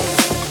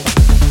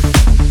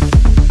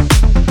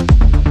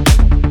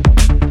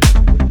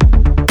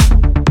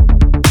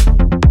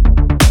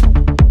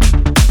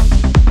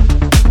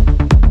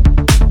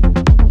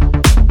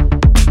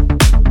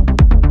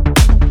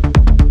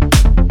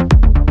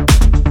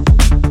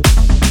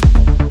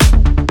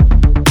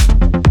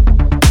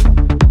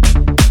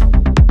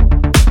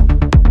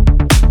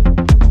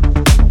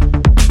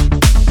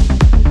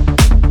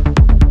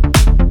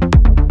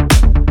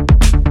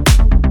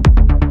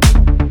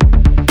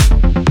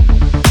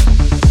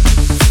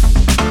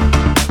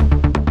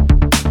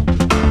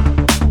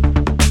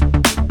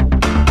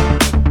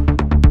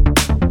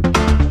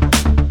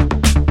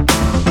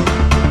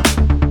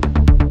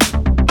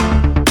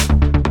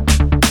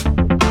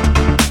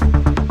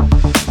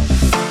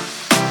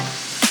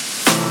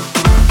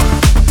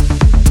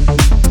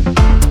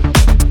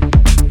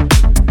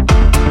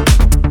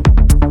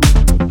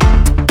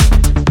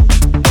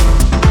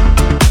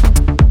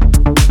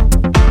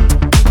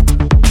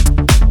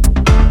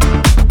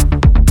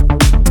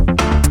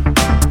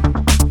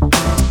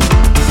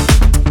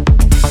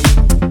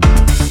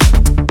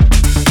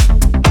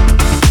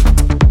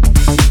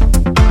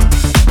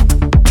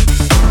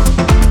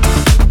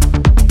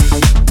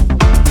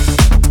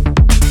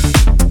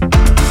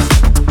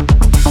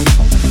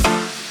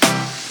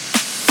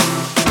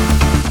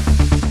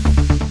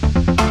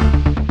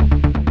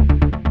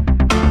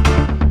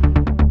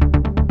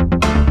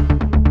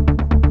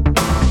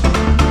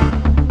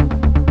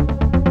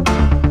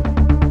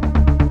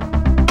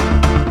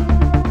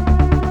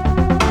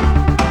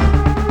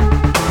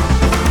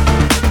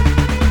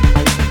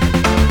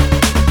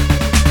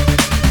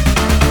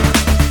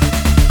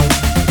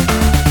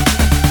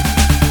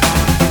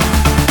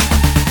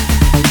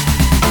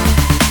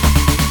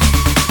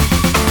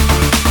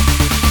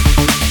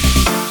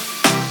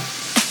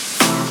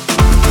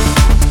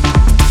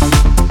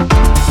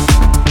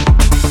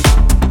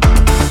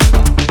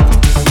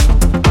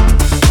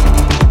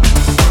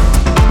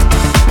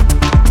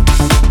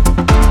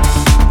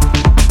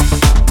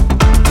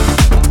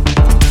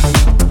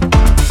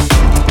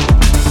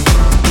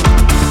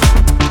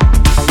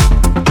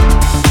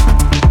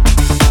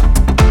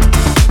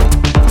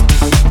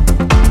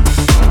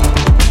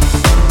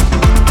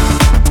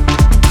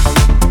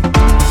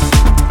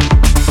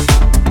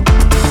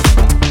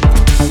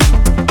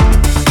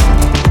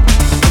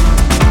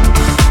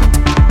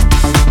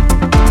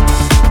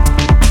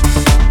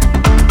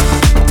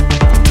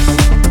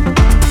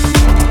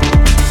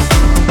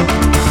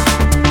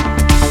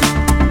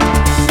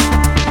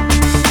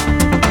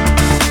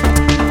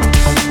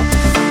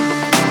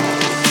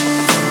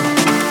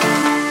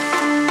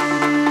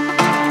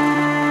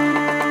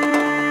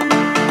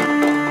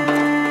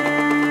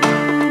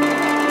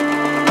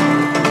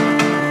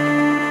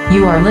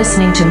 You are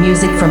listening to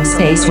Music from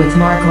Space with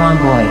Marc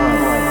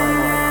Romboy.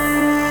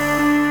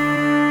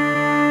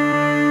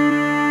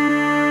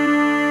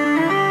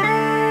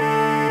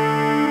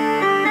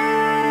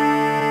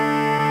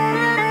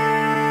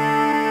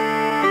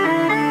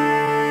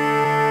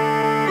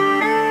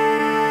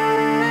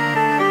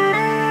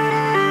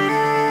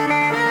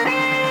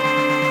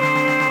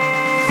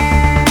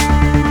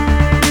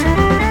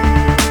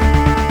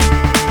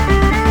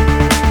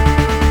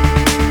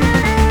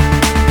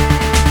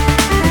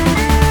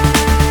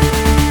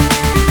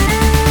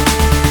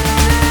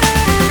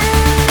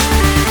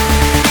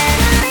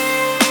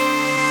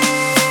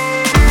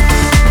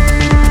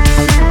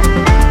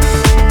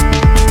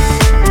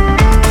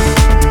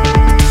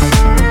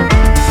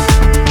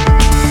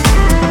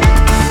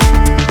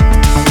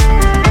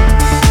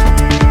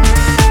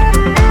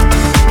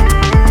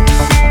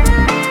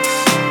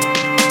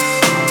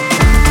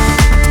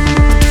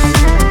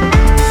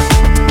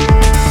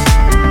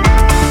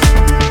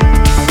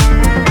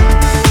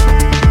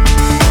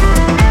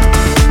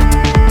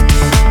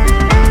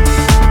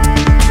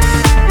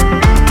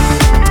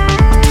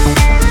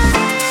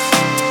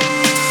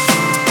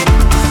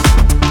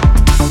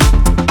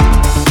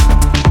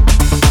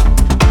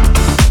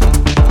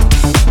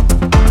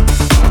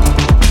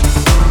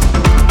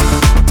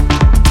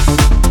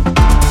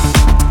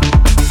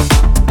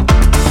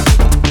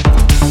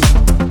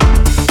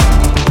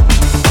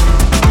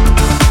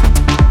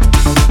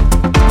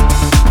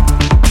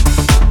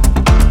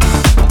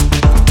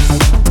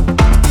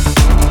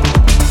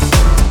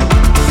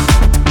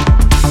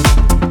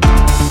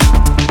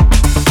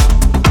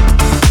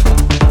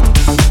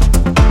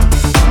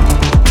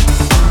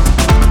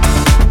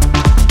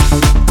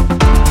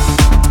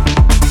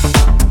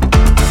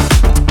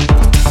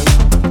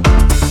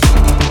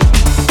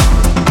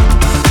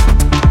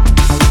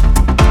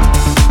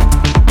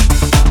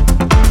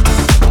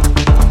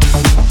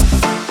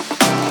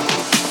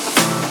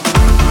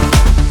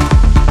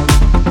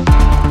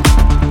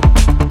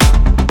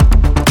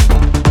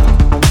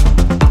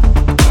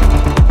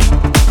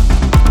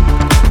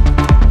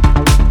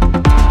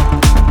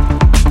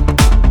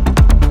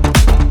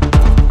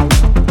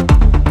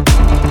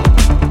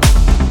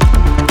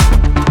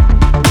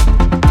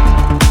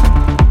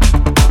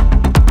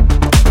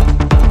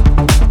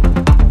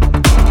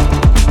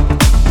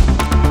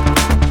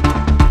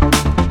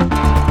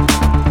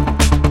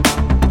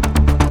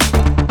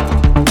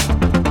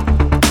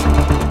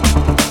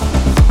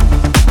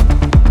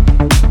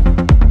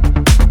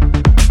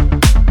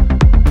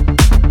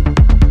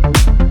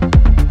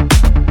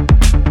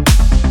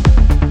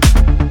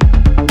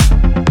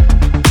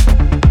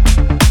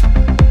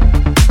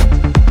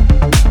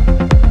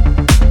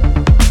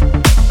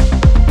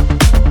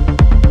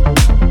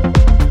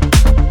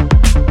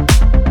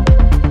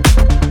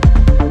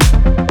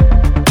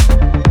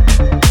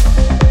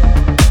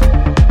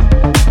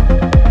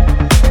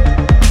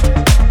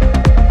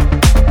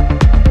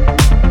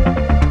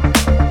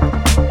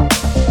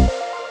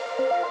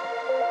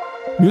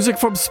 Music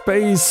from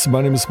Space.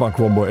 My name is Marc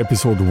Romboy,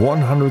 episode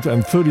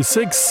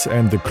 136,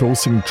 and the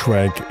closing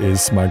track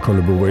is my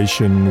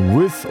collaboration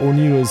with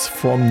O'Neill's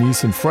from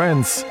Nice in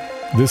France.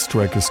 This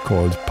track is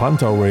called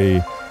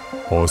Pantaray,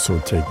 also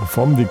taken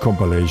from the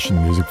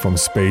compilation Music from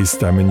Space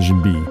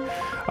Dimension B.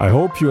 I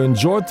hope you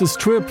enjoyed this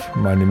trip.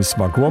 My name is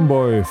Marc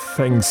Romboy.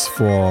 Thanks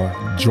for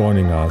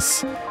joining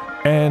us,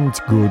 and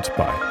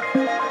goodbye.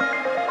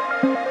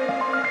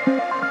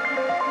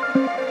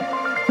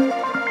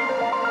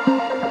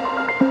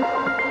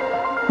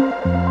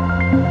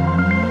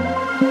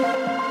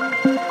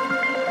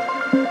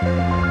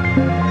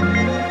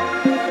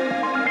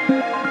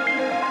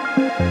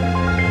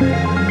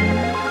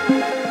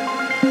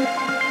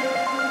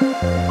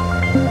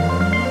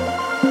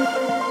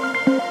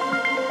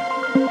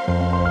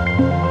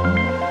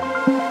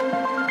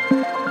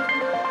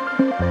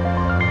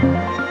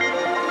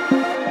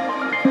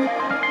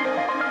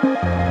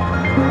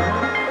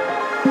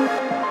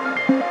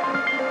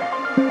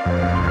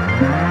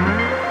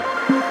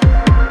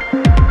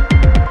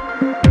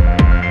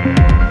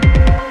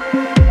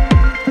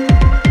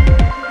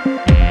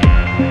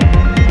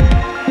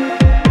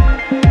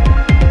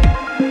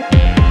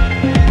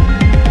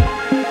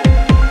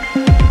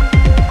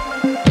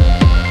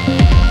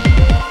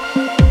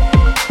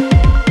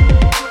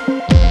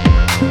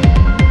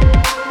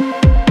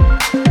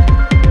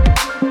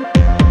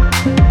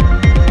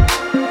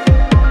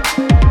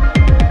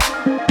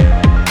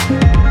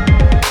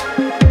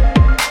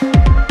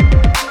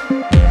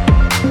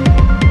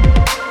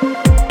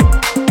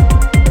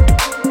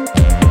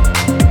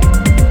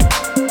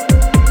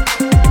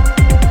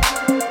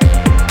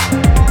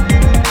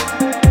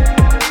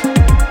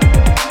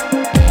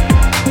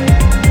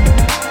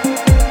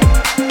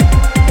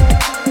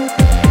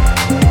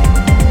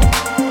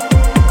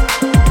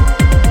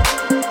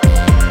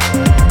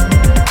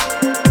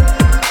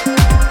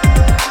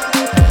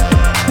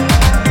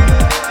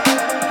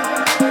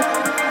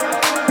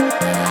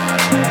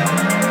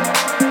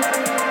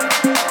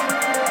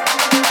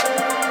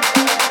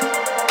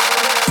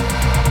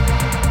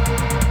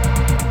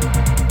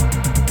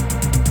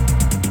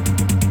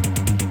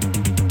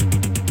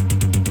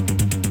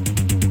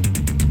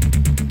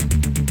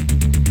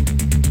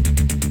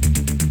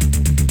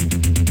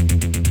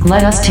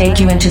 Let us take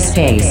you into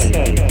space.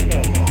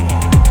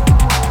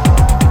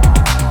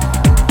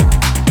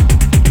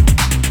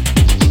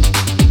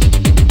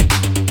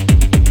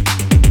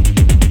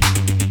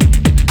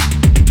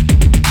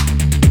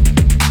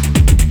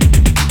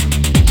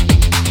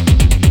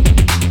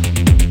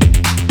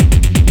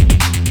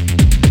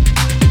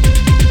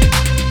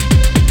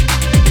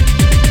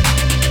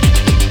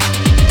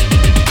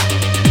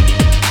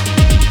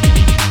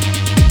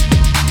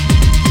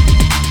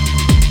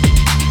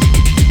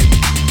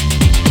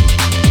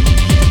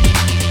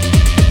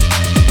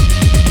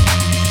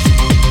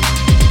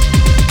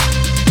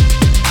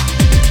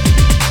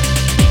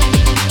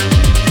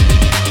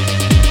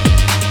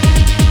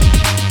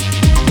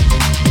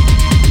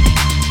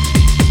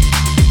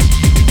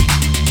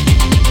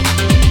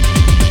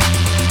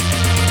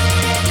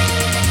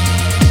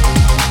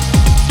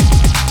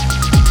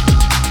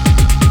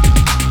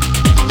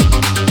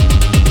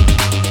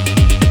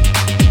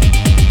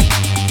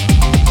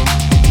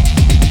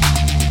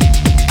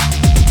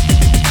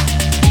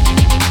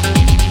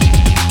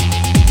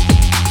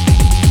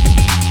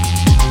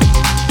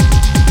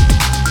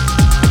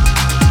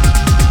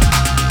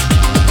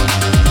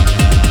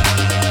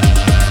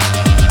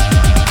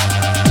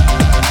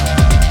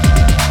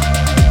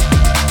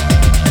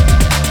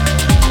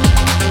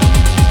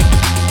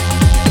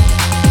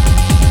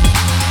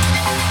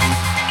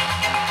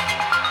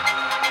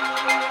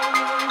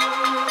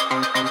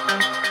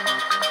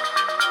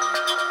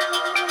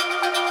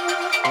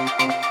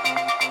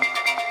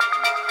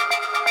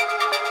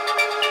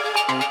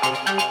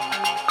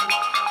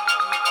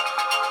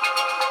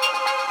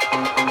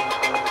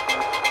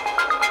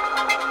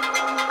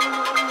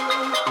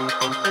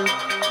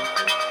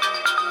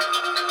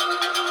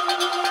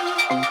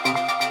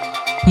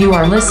 You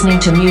are listening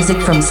to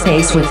Music from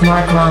Space with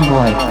Marc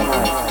Romboy.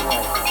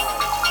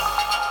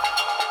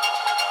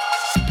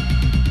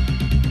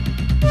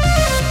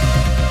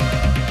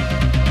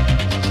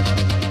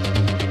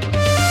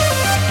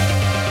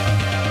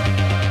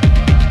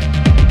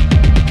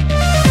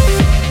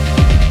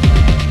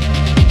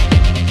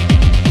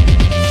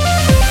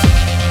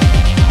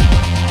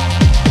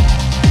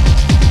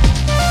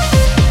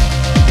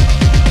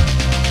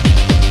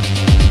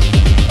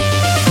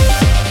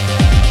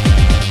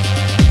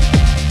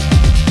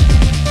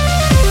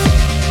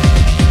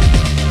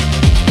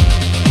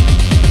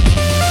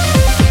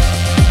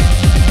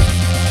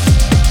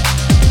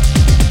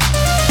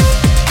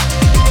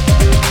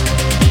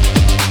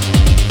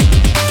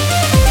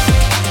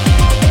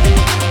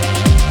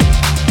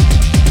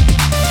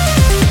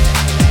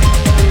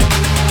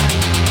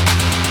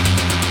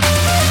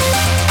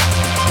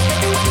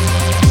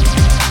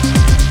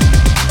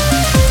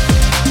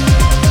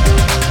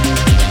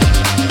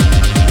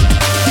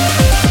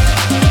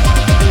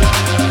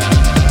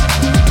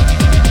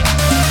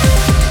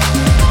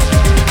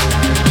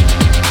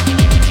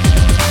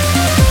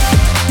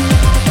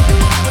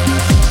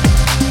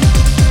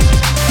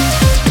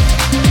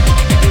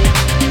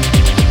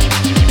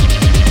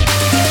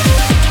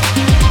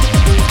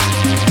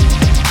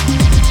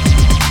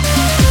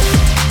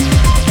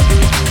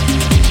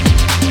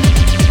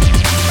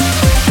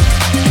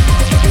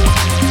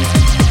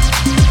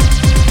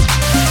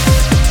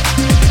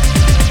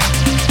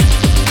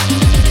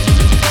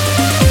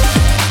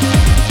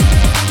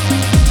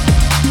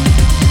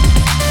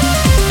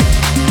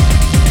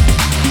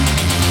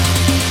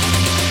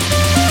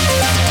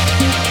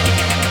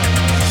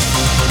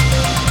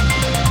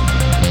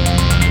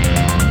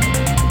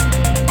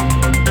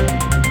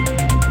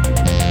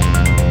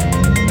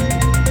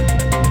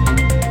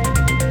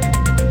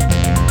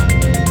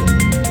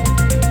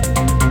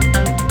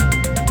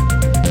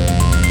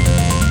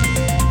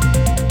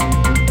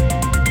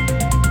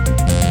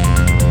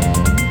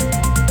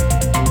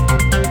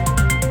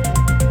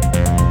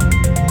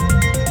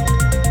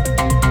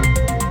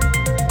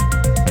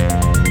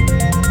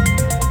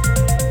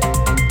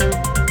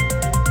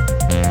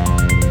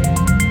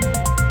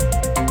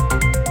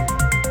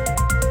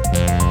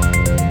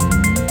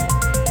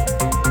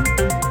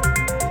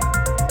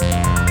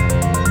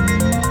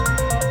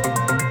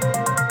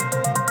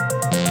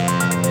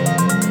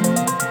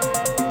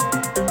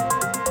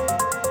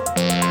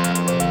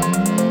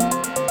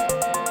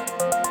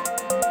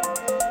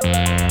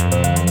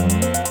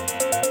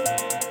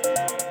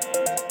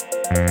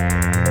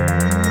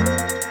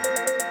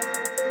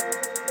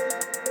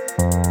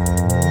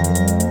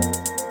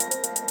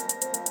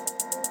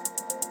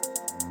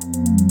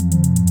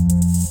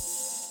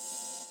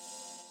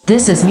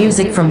 This is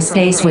Music from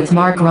Space with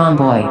Marc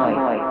Romboy.